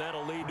pickup, and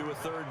that'll lead to a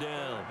 3rd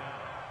down.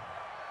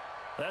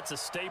 That's a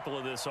staple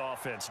of this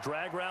offense.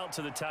 Drag route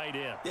to the tight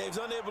end. Yeah, he was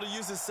unable to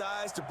use his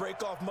size to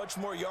break off much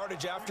more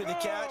yardage after the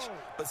catch,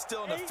 but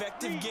still an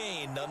effective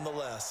gain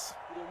nonetheless.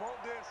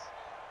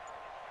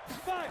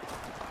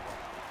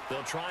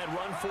 They'll try and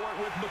run for it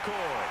with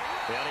McCoy.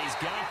 And he's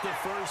got the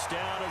first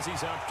down as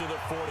he's up to the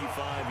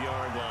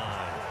 45-yard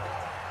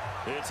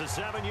line. It's a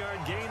 7-yard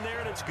gain there,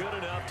 and it's good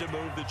enough to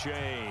move the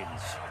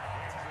chains.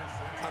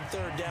 On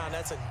 3rd down,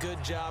 that's a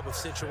good job of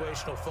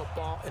situational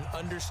football and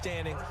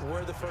understanding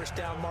where the first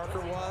down marker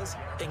was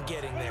and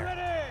getting there.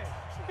 Ready.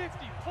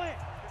 50, plant.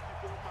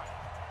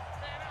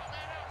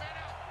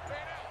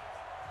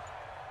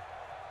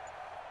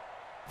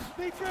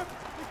 Big trip.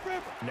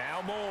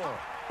 Now Moore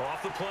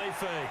off the play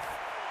fake.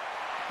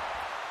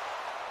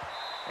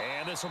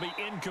 And this will be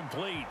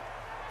incomplete.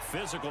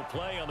 Physical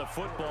play on the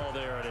football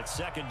there, and it's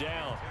 2nd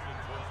down.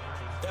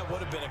 That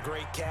would have been a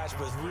great catch,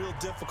 but it's real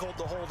difficult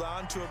to hold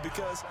on to it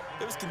because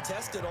it was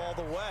contested all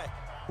the way.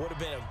 Would have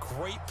been a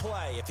great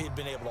play if he'd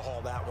been able to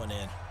haul that one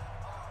in.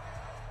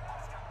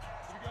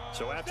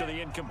 So after the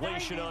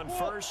incompletion on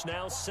first,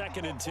 now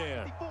 2nd and 10.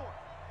 I'm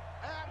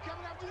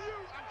coming after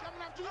you.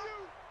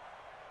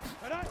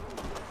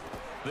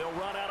 They'll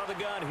run out of the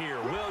gun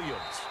here.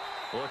 Williams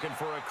looking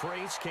for a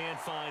crease, can't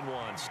find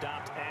one.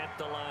 Stopped at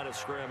the line of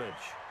scrimmage.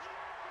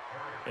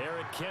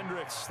 Eric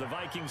Kendricks, the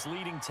Vikings'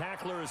 leading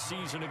tackler a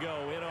season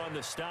ago, in on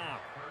the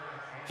stop.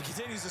 He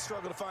continues to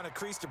struggle to find a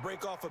crease to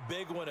break off a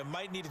big one and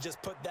might need to just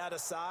put that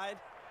aside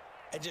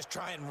and just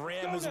try and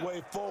ram his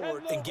way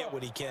forward and get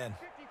what he can.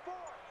 54,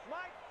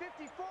 Mike,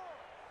 54.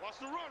 Watch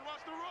the run.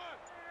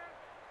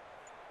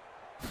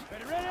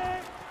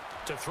 Ready.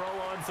 To throw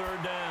on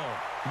 3rd down.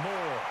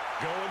 Moore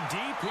going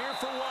deep here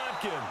for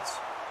Watkins.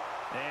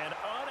 And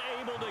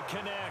unable to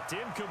connect,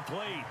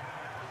 incomplete.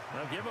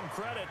 Now, give them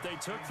credit. They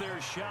took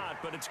their shot,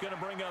 but it's going to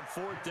bring up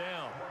 4th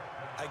down.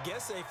 I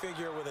guess they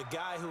figure with a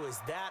guy who is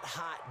that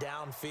hot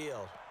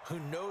downfield, who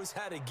knows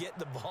how to get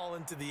the ball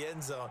into the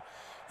end zone,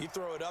 you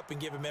throw it up and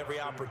give him every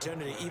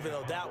opportunity, even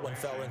though that one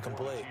fell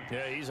incomplete.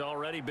 Yeah, he's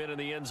already been in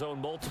the end zone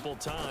multiple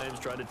times.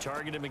 Tried to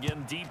target him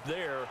again deep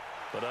there,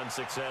 but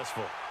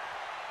unsuccessful.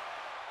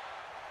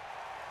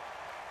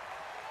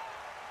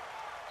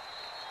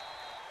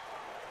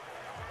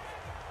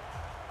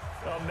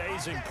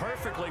 Amazing,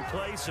 perfectly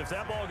placed. If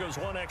that ball goes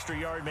 1 extra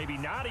yard, maybe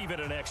not even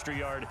an extra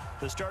yard,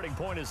 the starting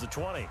point is the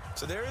 20.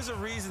 So there is a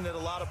reason that a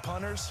lot of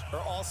punters are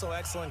also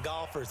excellent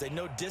golfers. They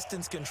know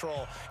distance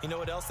control. You know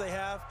what else they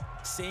have?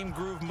 Same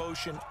groove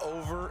motion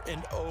over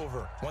and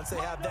over. Once they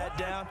have that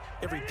down,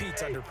 it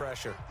repeats under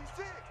pressure.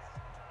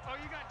 Oh,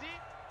 you got deep?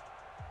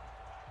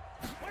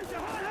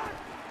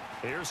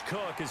 Here's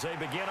Cook as they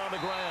begin on the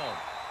ground.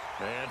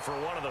 And for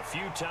one of the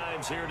few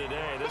times here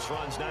today, this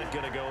run's not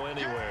going to go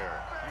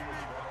anywhere.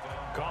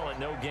 Call it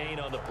no gain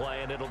on the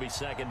play, and it'll be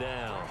second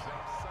down.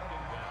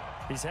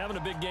 He's having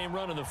a big game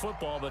running the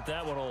football, but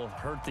that one will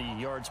hurt the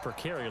yards per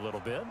carry a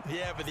little bit.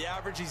 Yeah, but the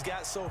average he's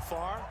got so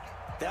far,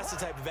 that's the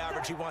type of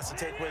average he wants to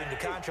take with him to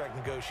contract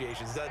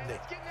negotiations, doesn't he?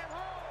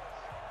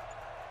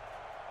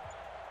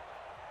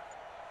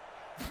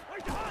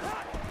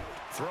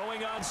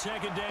 Throwing on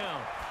second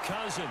down.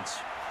 Cousins.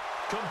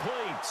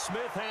 Complete.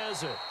 Smith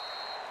has it.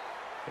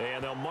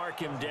 And they'll mark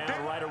him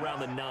down right around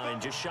the 9,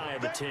 just shy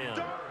of the 10.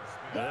 And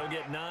they'll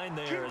get 9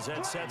 there as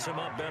that sets him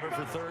up better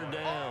for third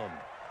down.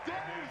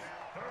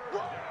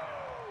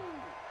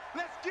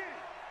 Let's get it.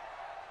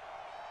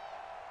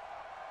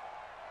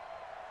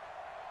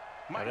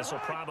 And this will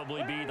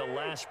probably be the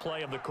last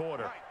play of the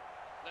quarter.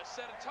 Let's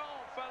set a tone,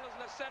 fellas.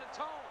 Let's set a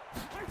tone.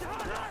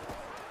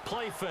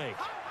 Play fake.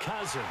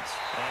 Cousins.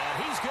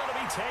 And he's going to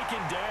be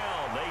taken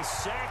down. They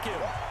sack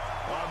him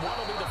on what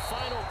will be the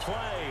final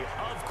play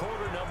of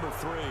quarter number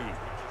 3.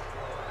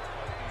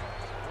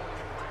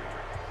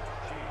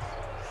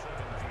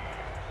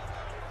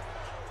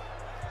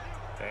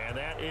 And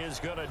that is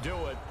going to do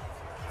it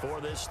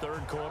for this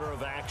third quarter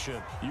of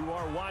action. You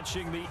are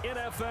watching the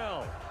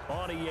NFL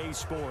on EA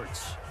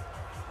Sports.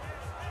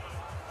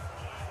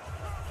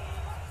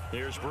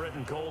 Here's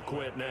Britton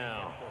Colquitt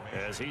now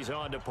as he's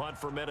on to punt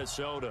for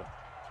Minnesota.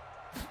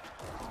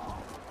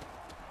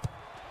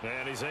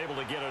 And he's able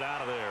to get it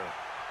out of there.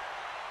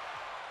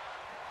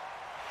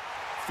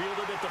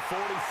 Fielded at the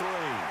 43.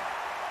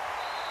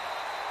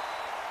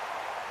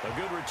 A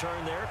good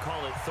return there.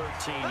 Call it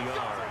 13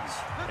 yards.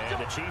 And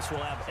the Chiefs will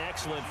have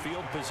excellent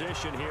field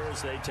position here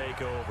as they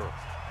take over.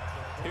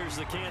 Here's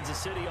the Kansas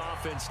City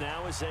offense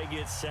now as they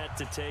get set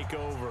to take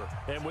over.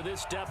 And with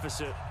this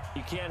deficit,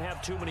 you can't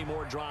have too many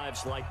more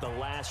drives like the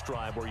last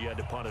drive where you had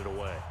to punt it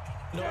away.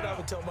 You know what I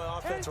would tell my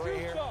offense right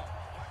here?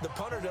 The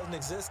punter doesn't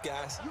exist,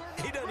 guys.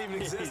 He doesn't even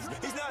exist.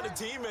 He's not a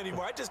team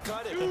anymore. I just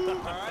cut him,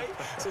 all right?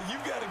 So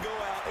you've got to go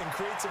out and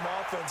create some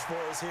offense for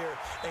us here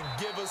and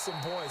give us some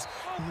points.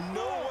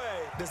 No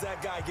way does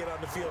that guy get on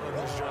the field on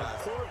this drive.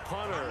 Poor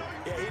punter.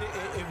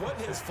 Yeah, it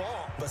wasn't his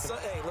fault. But,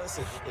 hey,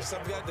 listen, there's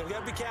got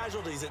to be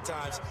casualties at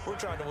times. We're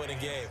trying to win a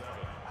game.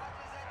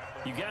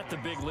 You got the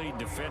big lead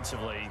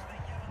defensively.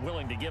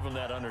 Willing to give him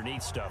that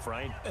underneath stuff,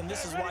 right? And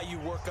this is why you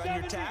work on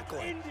your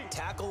tackling.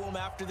 Tackle them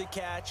after the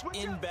catch,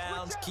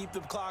 inbounds, keep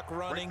the clock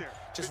running.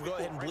 Just go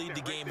ahead and bleed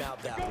the game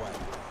out that way.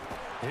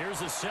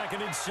 Here's a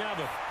 2nd and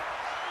 7.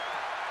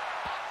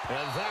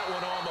 And that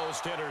one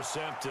almost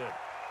intercepted.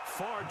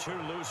 Far too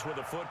loose with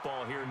the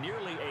football here.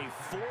 Nearly a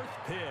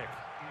 4th pick.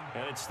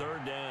 And it's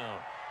third down.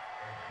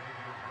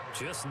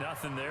 Just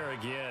nothing there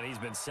again. He's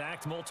been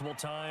sacked multiple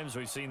times.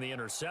 We've seen the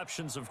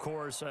interceptions, of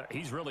course.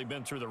 He's really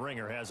been through the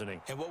ringer, hasn't he?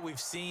 And what we've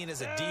seen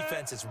is a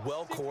defense that's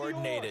well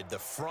coordinated. The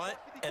front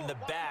and the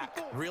back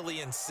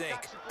really in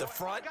sync. The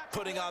front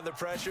putting on the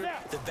pressure,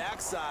 the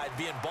backside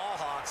being ball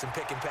hawks and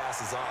picking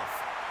passes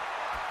off.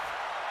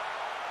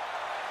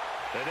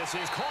 And this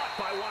is caught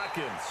by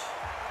Watkins.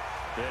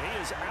 And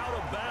he is out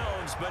of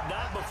bounds, but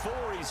not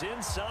before he's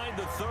inside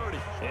the 30.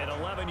 An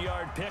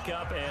 11-yard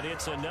pickup, and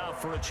it's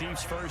enough for a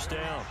Chiefs first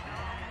down.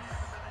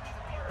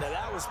 Now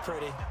that was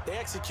pretty. They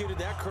executed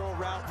that curl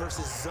route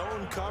versus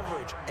zone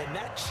coverage, and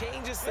that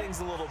changes things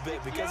a little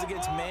bit because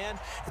against man,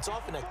 it's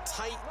often a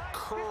tight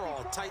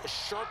curl, tight,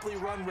 sharply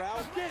run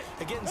route.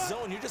 Against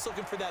zone, you're just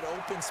looking for that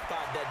open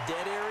spot, that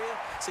dead area,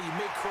 so you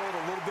make curl it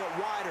a little bit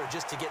wider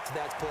just to get to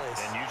that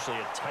place. And usually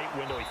a tight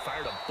window. He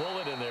fired a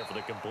bullet in there for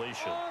the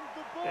completion.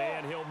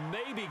 And he'll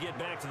maybe get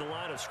back to the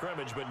line of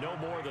scrimmage, but no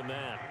more than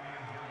that.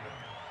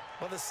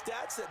 Well, the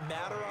stats that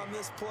matter on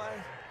this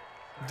play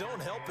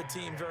don't help a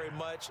team very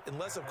much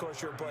unless, of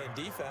course, you're playing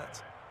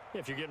defense.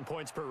 If you're getting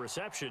points per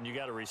reception, you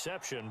got a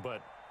reception,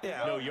 but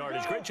no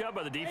yardage. Great job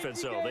by the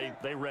defense, though.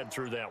 They read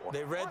through that one.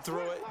 They read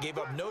through it, gave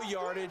up no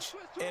yardage,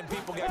 and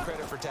people got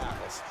credit for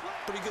tackles.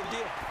 Pretty good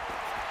deal.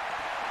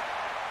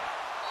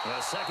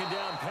 A second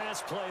down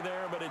pass play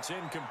there, but it's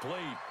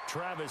incomplete.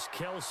 Travis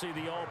Kelce,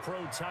 the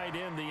all-pro tight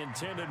end, the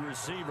intended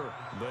receiver.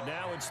 But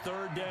now it's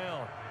third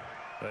down.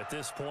 At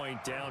this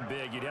point, down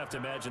big, you'd have to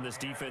imagine this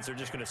defense, they're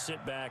just going to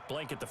sit back,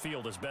 blanket the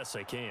field as best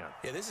they can.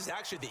 Yeah, this is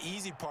actually the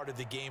easy part of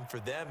the game for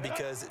them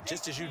because,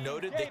 just as you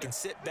noted, they can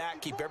sit back,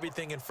 keep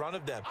everything in front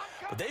of them.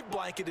 But they've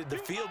blanketed the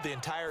field the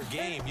entire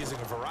game using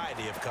a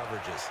variety of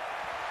coverages.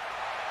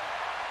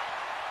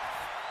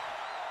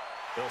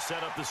 They'll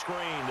set up the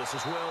screen. This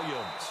is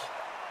Williams.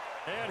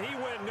 And he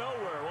went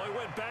nowhere. Well, he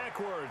went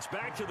backwards,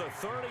 back to the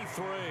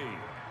 33.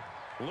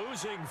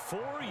 Losing 4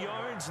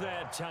 yards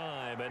that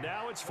time, and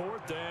now it's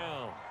fourth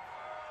down.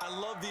 I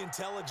love the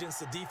intelligence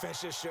the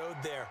defense just showed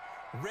there.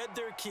 Read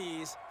their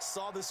keys,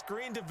 saw the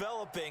screen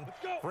developing,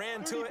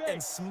 ran to it,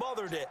 and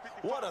smothered it.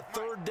 What a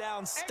third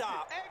down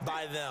stop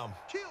by them.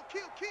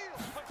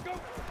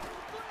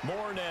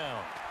 More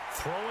now.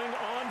 Throwing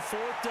on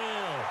fourth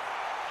down.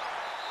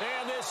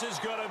 And this is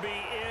going to be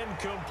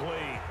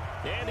incomplete.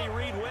 Andy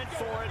Reid went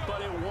for it,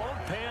 but it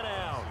won't pan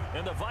out.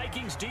 And the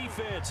Vikings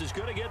defense is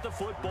going to get the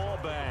football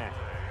back.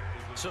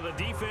 So the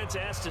defense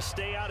has to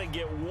stay out and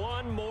get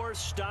one more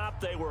stop.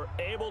 They were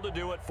able to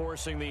do it,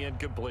 forcing the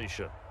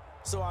incompletion.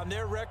 So on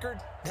their record,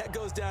 that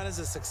goes down as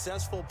a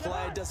successful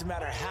play. It doesn't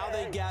matter how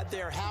they got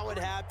there, how it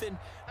happened.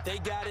 They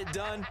got it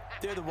done.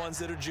 They're the ones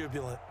that are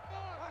jubilant.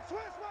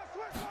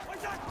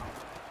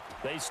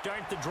 They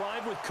start the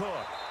drive with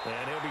Cook,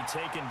 and he'll be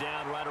taken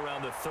down right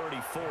around the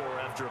 34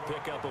 after a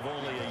pickup of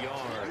only a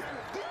yard.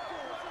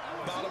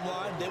 Bottom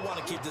line, they want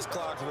to keep this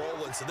clock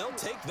rolling, so they'll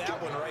take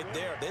that one right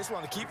there. They just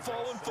want to keep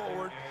falling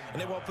forward,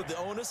 and they won't put the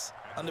onus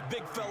on the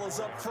big fellas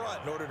up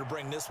front in order to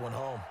bring this one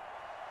home.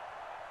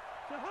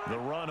 The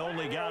run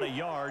only got a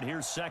yard.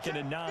 Here's 2nd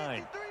and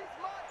 9.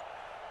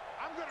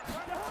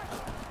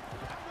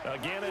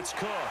 Again, it's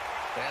Cook.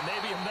 And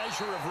maybe a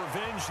measure of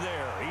revenge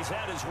there. He's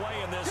had his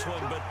way in this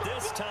one, but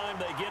this time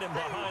they get him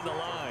behind the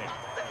line.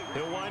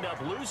 He'll wind up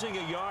losing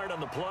a yard on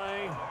the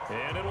play,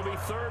 and it'll be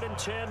 3rd and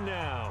 10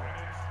 now.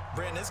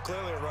 Brandon, it's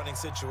clearly a running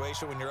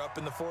situation when you're up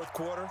in the 4th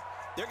quarter.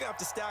 They're going to have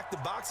to stack the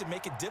box and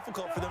make it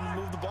difficult for them to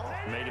move the ball.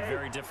 Made it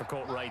very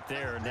difficult right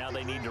there. Now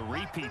they need to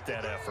repeat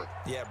that effort.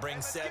 Yeah,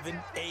 bring 7,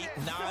 8,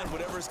 9,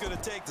 whatever it's going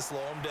to take to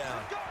slow them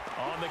down.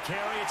 On the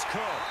carry, it's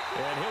Cook.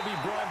 And he'll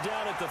be brought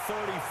down at the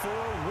 34,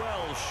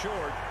 well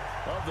short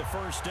of the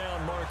first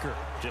down marker.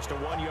 Just a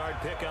 1-yard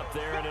pickup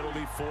there, and it'll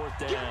be 4th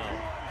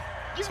down.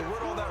 So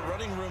where'd all that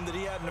running room that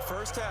he had in the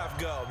first half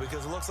go?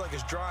 Because it looks like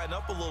it's drying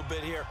up a little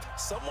bit here.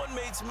 Someone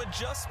made some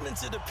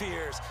adjustments, it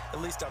appears, at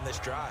least on this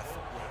drive.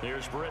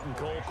 Here's Britton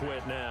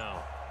Colquitt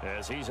now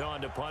as he's on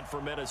to punt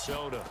for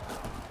Minnesota.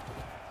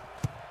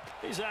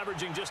 He's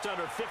averaging just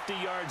under 50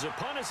 yards a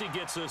punt as he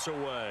gets this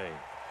away.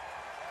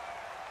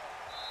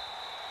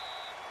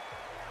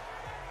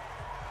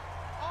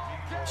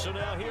 So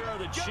now here are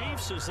the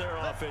Chiefs as their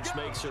offense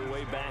makes their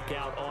way back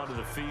out onto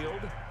the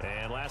field.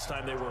 And last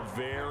time they were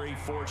very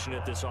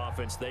fortunate, this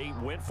offense. They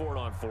went for it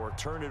on 4,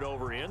 turned it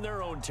over in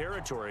their own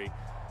territory,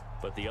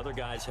 but the other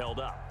guys held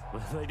up.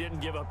 They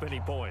didn't give up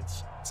any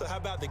points. So how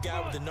about the guy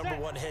with the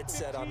 #1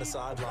 headset on the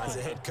sidelines,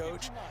 the head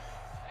coach?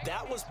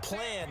 That was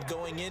planned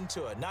going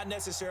into it, not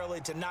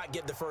necessarily to not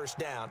get the first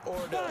down or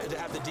to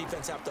have the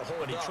defense have to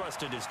hold up. But he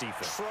trusted his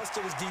defense.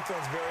 Trusted his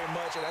defense very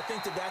much, and I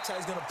think that's how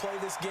he's going to play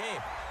this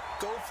game.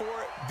 Go for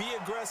it, be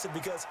aggressive,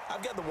 because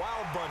I've got the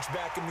wild bunch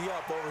backing me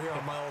up over here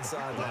on my own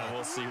sideline.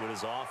 We'll see what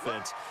his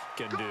offense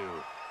can do.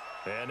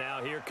 And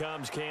now here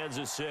comes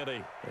Kansas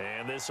City.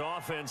 And this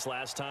offense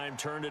last time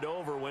turned it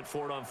over, went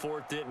for it on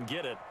 4th, didn't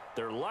get it.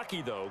 They're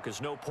lucky, though,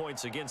 because no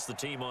points against the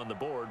team on the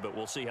board, but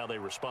we'll see how they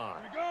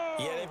respond.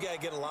 Yeah, they've got to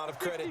get a lot of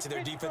credit to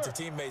their defensive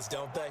teammates,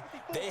 don't they?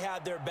 They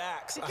had their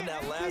backs on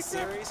that last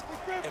series,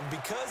 and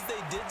because they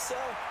did so,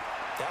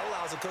 that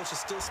allows the coach to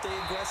still stay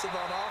aggressive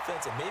on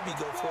offense and maybe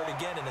go for it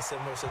again in a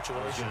similar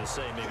situation. I was going to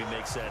say maybe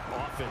makes that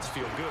offense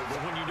feel good, but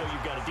when you know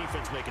you've got a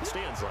defense making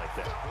stands like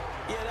that.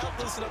 Yeah, that'll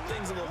loosen up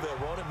things a little bit,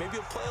 won't it? Maybe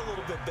you'll play a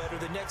little bit better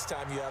the next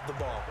time you have the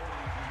ball.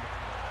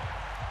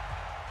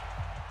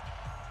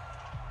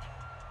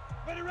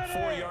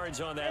 4 yards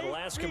on that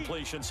last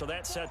completion, so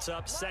that sets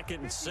up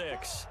 2nd and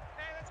 6.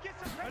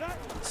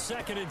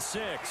 2nd and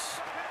 6.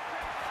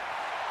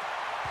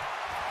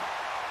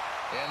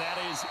 And that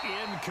is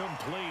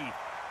incomplete.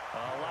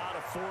 A lot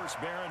of force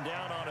bearing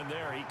down on him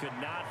there. He could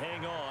not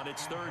hang on.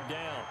 It's 3rd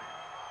down.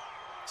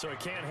 So he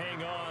can't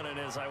hang on, and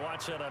as I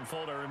watch that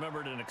unfold, I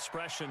remembered an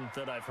expression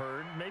that I've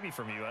heard, maybe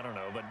from you, I don't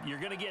know, but you're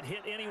going to get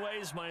hit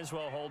anyways, might as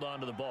well hold on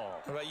to the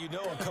ball. Right, you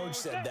know a coach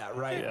said that,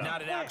 right? Yeah.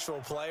 Not an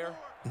actual player.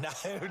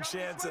 Not a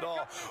chance at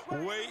all.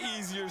 Way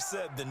easier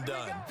said than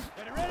done.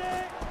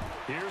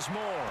 Here's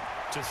Moore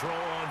to throw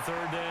on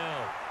 3rd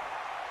down.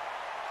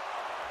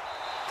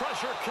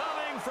 Pressure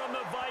coming from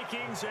the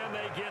Vikings, and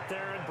they get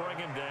there and bring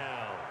him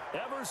down.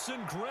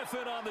 Everson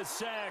Griffin on the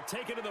sack,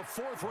 taken to the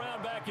 4th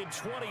round back in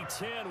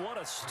 2010. What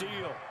a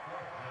steal.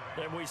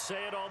 And we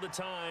say it all the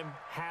time,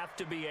 have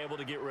to be able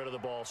to get rid of the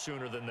ball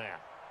sooner than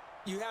that.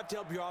 You have to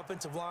help your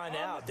offensive line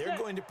out. They're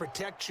going to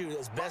protect you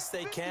as best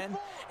they can.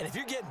 And if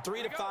you're getting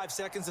 3 to 5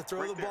 seconds to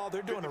throw the ball,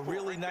 they're doing a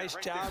really nice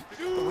job.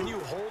 But when you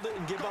hold it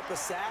and give up a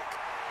sack,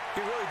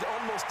 you're really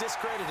almost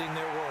discrediting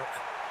their work.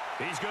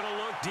 He's going to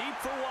look deep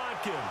for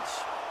Watkins.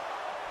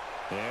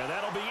 And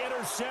that'll be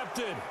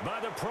intercepted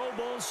by the Pro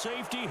Bowl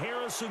safety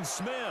Harrison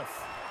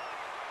Smith.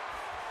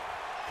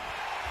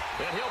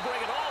 And he'll bring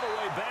it all the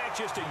way back,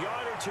 just a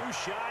yard or 2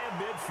 shy of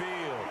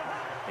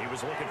midfield. He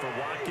was looking for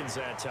Watkins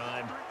that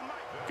time.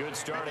 Good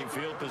starting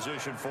field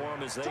position for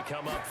him as they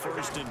come up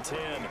 1st and 10.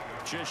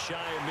 Just shy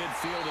of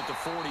midfield at the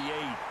 48.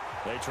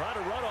 They try to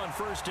run on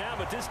 1st down,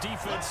 but this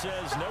defense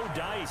says no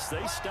dice.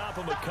 They stop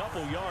him a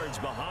couple yards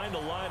behind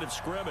the line of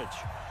scrimmage.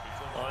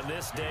 On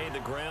this day, the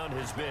ground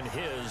has been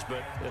his,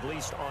 but at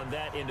least on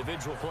that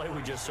individual play,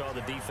 we just saw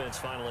the defense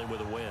finally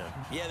with a win.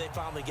 Yeah, they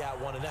finally got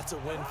one, and that's a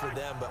win for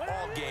them, but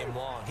all game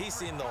long, he's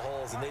seen the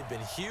holes, and they've been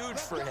huge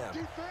for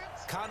him.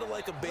 Kind of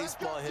like a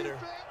baseball hitter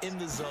in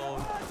the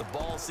zone. The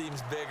ball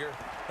seems bigger,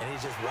 and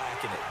he's just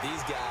whacking it.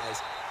 These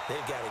guys,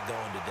 they've got it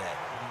going today.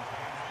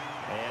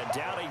 And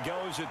down he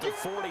goes at the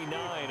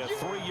 49, a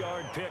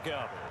 3-yard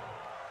pickup.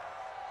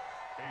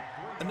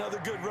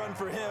 Another good run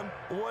for him.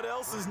 What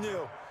else is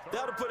new?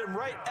 That'll put him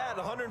right at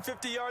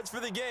 150 yards for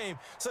the game,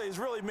 so he's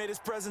really made his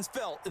presence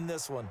felt in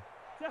this one.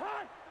 Watch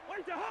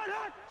the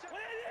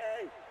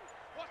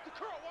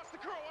curl, watch the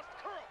curl, watch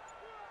the curl.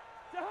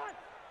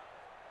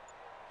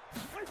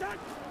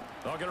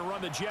 They're going to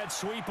run the jet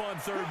sweep on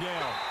third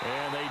down.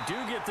 And they do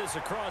get this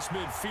across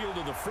midfield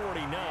to the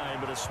 49,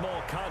 but a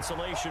small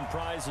consolation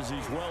prize as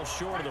he's well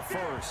short of the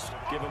first.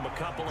 Give him a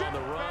couple on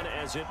the run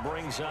as it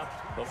brings up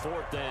a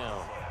fourth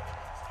down.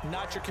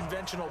 Not your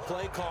conventional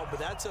play call, but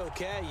that's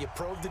okay. You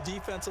probe the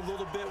defense a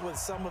little bit with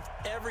some of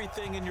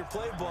everything in your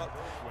playbook.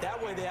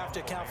 That way they have to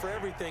account for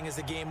everything as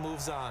the game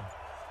moves on.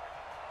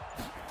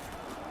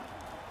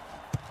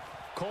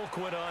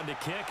 Colquitt on to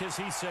kick as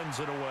he sends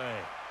it away.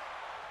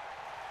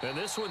 And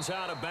this one's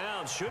out of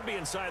bounds. Should be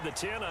inside the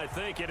 10, I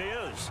think it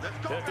is.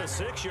 At the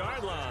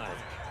 6-yard line.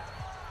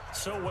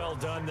 So well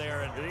done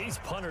there. And these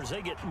punters,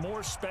 they get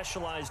more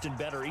specialized and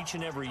better each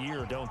and every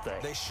year, don't they?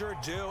 They sure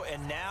do.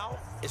 And now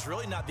it's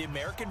really not the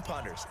American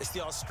punters. It's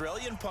the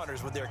Australian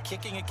punters with their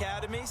kicking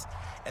academies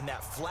and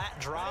that flat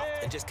drop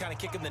and just kind of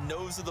kicking the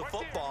nose of the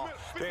football.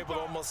 They're able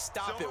to almost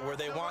stop it where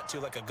they want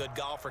to, like a good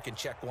golfer can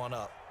check one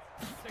up.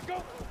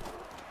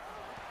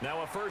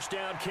 Now a first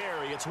down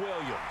carry. It's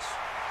Williams.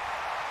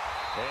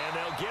 And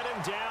they'll get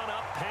him down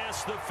up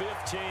past the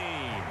 15.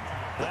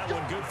 That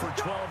one good for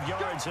 12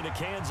 yards into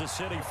Kansas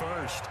City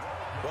first.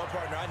 Well,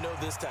 partner, I know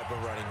this type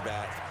of running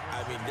back.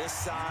 I mean, this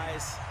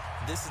size,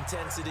 this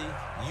intensity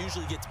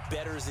usually gets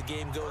better as the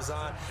game goes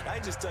on. I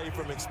can just tell you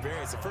from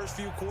experience, the first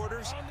few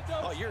quarters,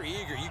 oh, you're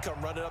eager. You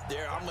come running up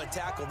there, I'm going to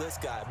tackle this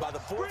guy. By the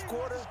fourth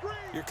quarter,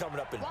 you're coming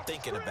up and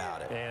thinking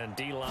about it. And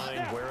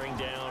D-line wearing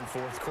down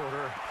fourth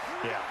quarter.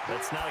 Yeah,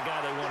 that's not a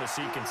guy they want to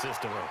see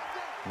consistently.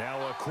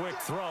 Now a quick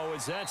throw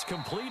as that's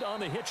complete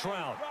on the hitch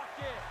route.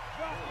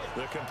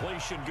 The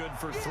completion good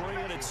for 3,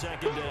 and it's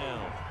second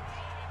down.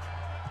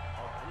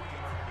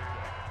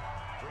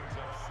 Brings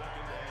up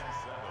 2nd and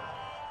 7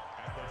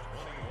 at the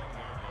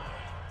 21-yard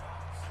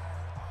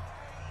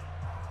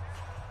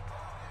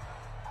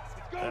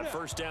line. That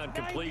first down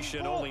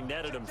completion only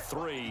netted him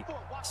 3.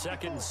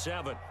 2nd and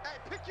 7. Hey,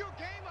 pick your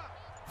game up.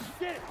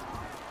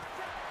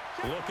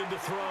 Looking to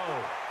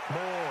throw.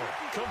 Moore,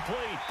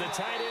 complete. The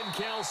tight end,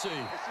 Kelsey.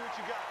 Let's see what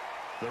you got.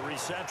 The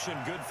reception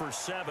good for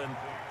 7.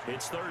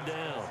 It's third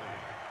down.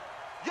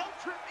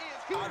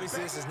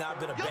 Obviously, this has not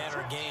been a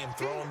banner game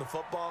throwing the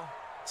football.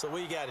 So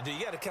what you got to do,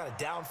 you got to kind of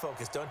down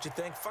focus, don't you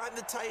think? Find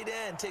the tight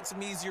end, take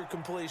some easier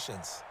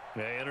completions.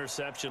 The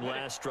interception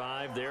last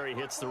drive. There he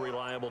hits the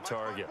reliable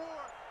target.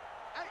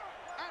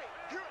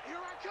 Here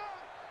I come.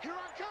 Here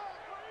I come.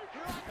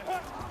 Here I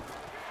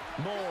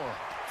come. Moore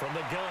from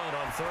the gun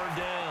on third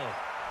down.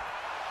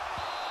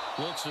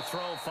 Looks to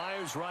throw,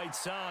 fires right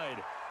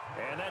side.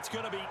 And that's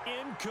going to be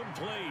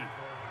incomplete.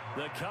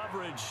 The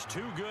coverage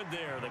too good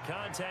there. The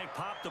contact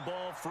popped the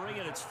ball free,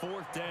 and it's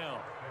fourth down.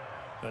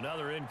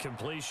 Another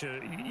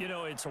incompletion. You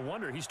know, it's a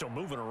wonder he's still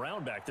moving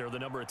around back there the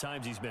number of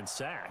times he's been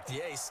sacked.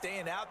 Yeah, he's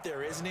staying out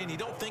there, isn't he? And you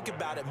don't think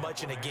about it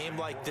much in a game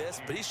like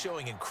this, but he's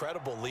showing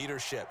incredible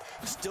leadership.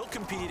 Still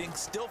competing,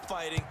 still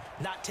fighting,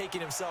 not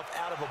taking himself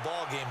out of a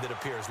ball game that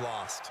appears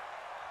lost.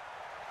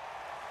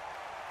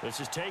 This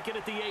is taken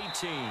at the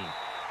 18.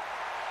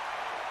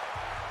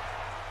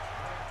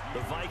 The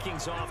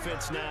Vikings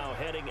offense now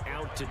heading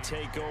out to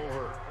take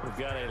over. We've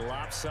got a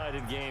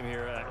lopsided game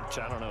here.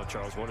 I don't know,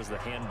 Charles, what does the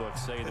handbook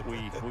say that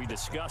we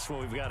discuss when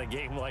we've got a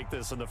game like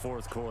this in the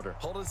fourth quarter?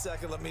 Hold on a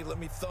second. Let me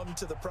thumb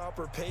to the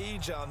proper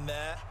page on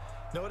that.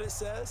 Know what it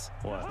says?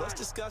 What? Let's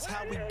discuss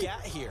how we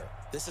got here.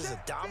 This is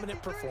a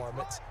dominant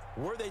performance,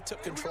 where they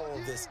took control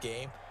of this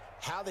game,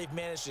 how they've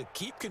managed to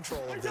keep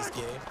control of this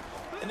game,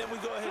 and then we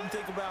go ahead and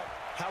think about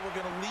how we're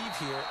going to leave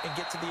here and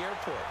get to the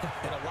airport.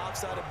 In a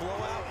lopsided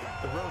blowout,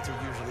 the roads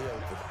are usually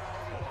open.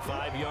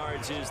 5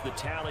 yards is the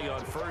tally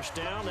on first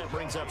down. That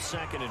brings up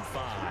 2nd and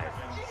 5.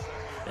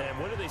 And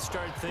when do they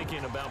start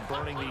thinking about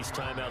burning these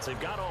timeouts? They've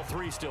got all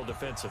 3 still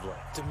defensively.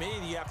 To me,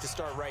 you have to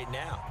start right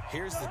now.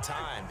 Here's the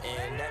time,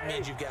 and that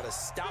means you've got to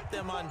stop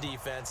them on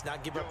defense,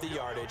 not give up the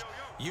yardage,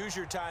 use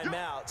your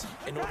timeouts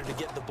in order to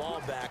get the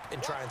ball back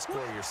and try and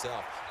score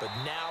yourself. But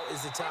now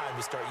is the time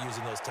to start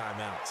using those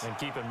timeouts. And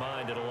keep in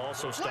mind, it'll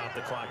also stop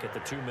the clock at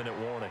the 2-minute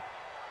warning.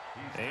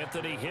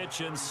 Anthony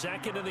Hitchens,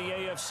 second in the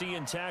AFC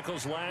in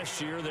tackles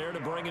last year, there to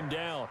bring him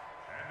down.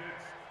 And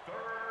it's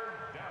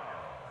 3rd down.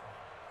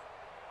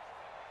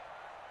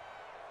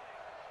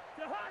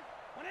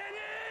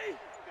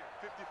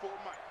 54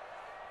 Mike.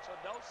 So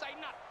don't say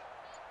nothing.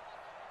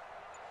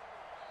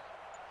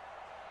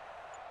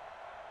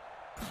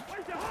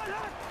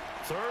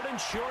 Third and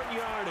short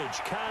yardage,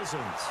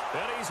 Cousins.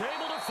 And he's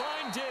able to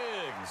find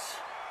Diggs.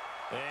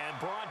 And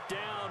brought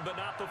down, but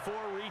not before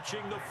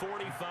reaching the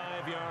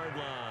 45-yard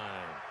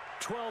line.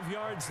 12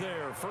 yards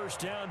there, first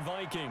down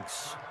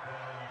Vikings.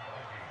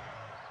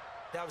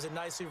 That was a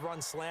nicely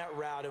run slant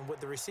route, and what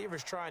the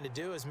receiver's trying to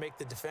do is make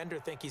the defender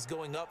think he's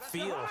going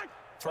upfield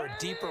for a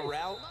deeper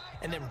route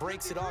and then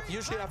breaks it off,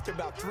 usually after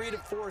about 3 to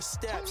 4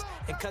 steps,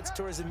 and cuts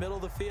towards the middle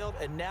of the field.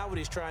 And now what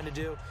he's trying to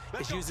do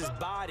is use his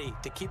body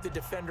to keep the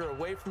defender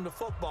away from the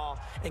football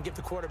and give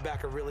the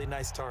quarterback a really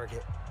nice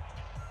target.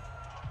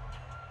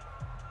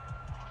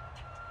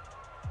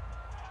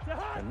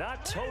 And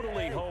not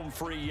totally home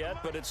free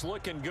yet, but it's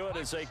looking good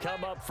as they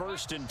come up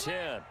 1st and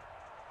 10.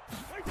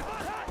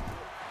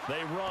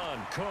 They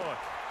run, Cook.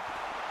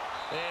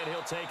 And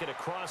he'll take it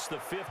across the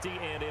 50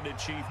 and into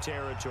Chief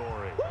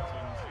territory.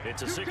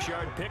 It's a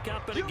 6-yard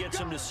pickup, and it gets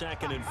him to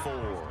 2nd and 4.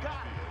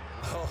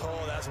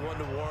 Oh, that's one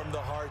to warm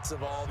the hearts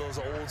of all those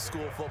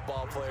old-school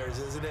football players,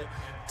 isn't it?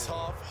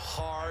 Tough,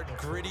 hard,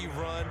 gritty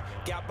run,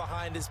 got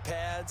behind his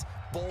pads,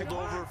 bowled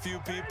over a few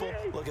people.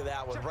 Look at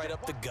that one, right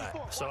up the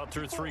gut. Saw it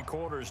through 3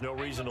 quarters, no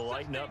reason to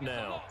lighten up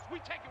now.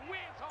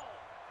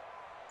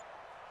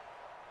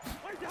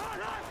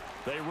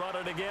 They run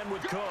it again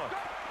with Cook.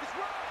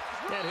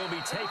 And he'll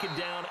be taken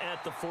down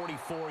at the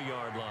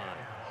 44-yard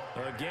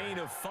line. A gain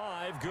of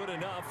 5, good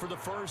enough for the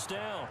 1st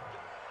down.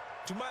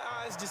 Do my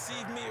eyes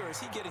deceive me, or is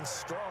he getting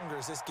stronger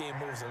as this game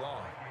moves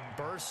along?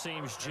 Burst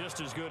seems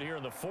just as good here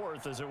in the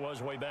 4th as it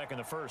was way back in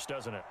the 1st,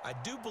 doesn't it? I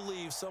do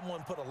believe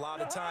someone put a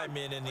lot of time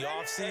in the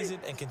offseason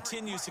and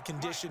continues to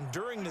condition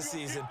during the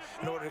season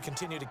in order to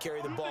continue to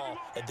carry the ball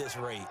at this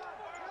rate.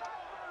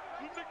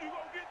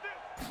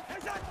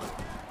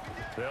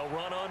 They'll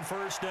run on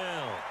 1st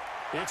down.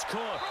 It's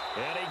Cook,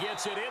 and he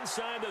gets it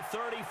inside the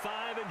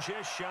 35 and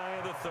just shy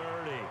of the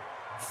 30.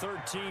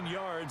 13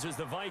 yards as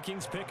the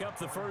Vikings pick up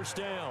the 1st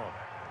down.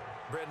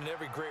 Brendan,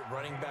 every great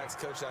running backs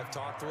coach I've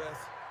talked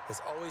with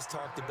has always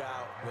talked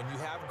about when you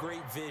have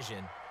great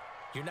vision,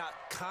 you're not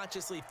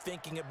consciously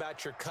thinking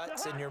about your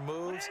cuts and your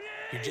moves,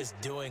 you're just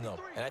doing them.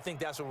 And I think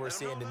that's what we're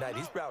seeing tonight.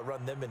 He's about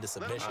run them into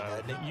submission,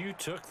 hasn't he? You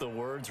took the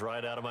words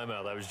right out of my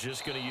mouth. I was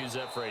just going to use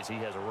that phrase. He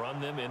has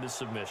run them into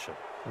submission.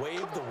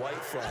 Wave the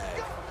white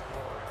flag.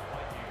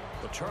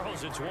 But,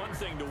 Charles, it's one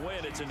thing to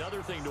win. It's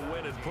another thing to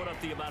win and put up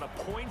the amount of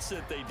points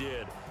that they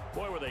did.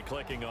 Boy, were they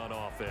clicking on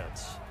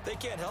offense. They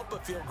can't help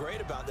but feel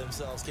great about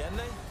themselves, can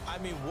they? I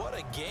mean, what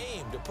a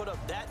game to put up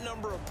that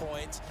number of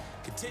points,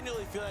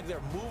 continually feeling like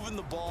they're moving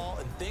the ball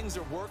and things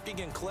are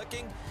working and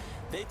clicking.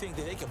 They think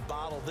that they can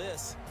bottle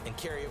this and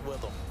carry it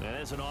with them. And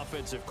as an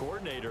offensive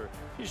coordinator,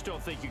 you just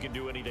don't think you can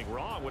do anything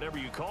wrong. Whatever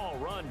you call,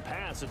 run,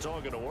 pass, it's all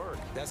going to work.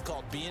 That's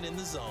called being in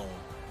the zone.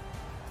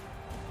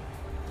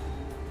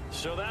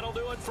 So that'll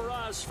do it for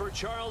us. For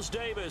Charles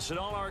Davis and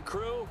all our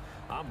crew,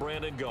 I'm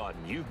Brandon Gaudin.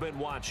 You've been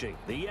watching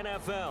the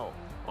NFL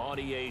on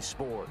EA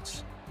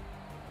Sports.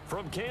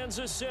 From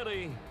Kansas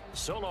City,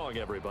 so long,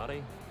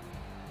 everybody.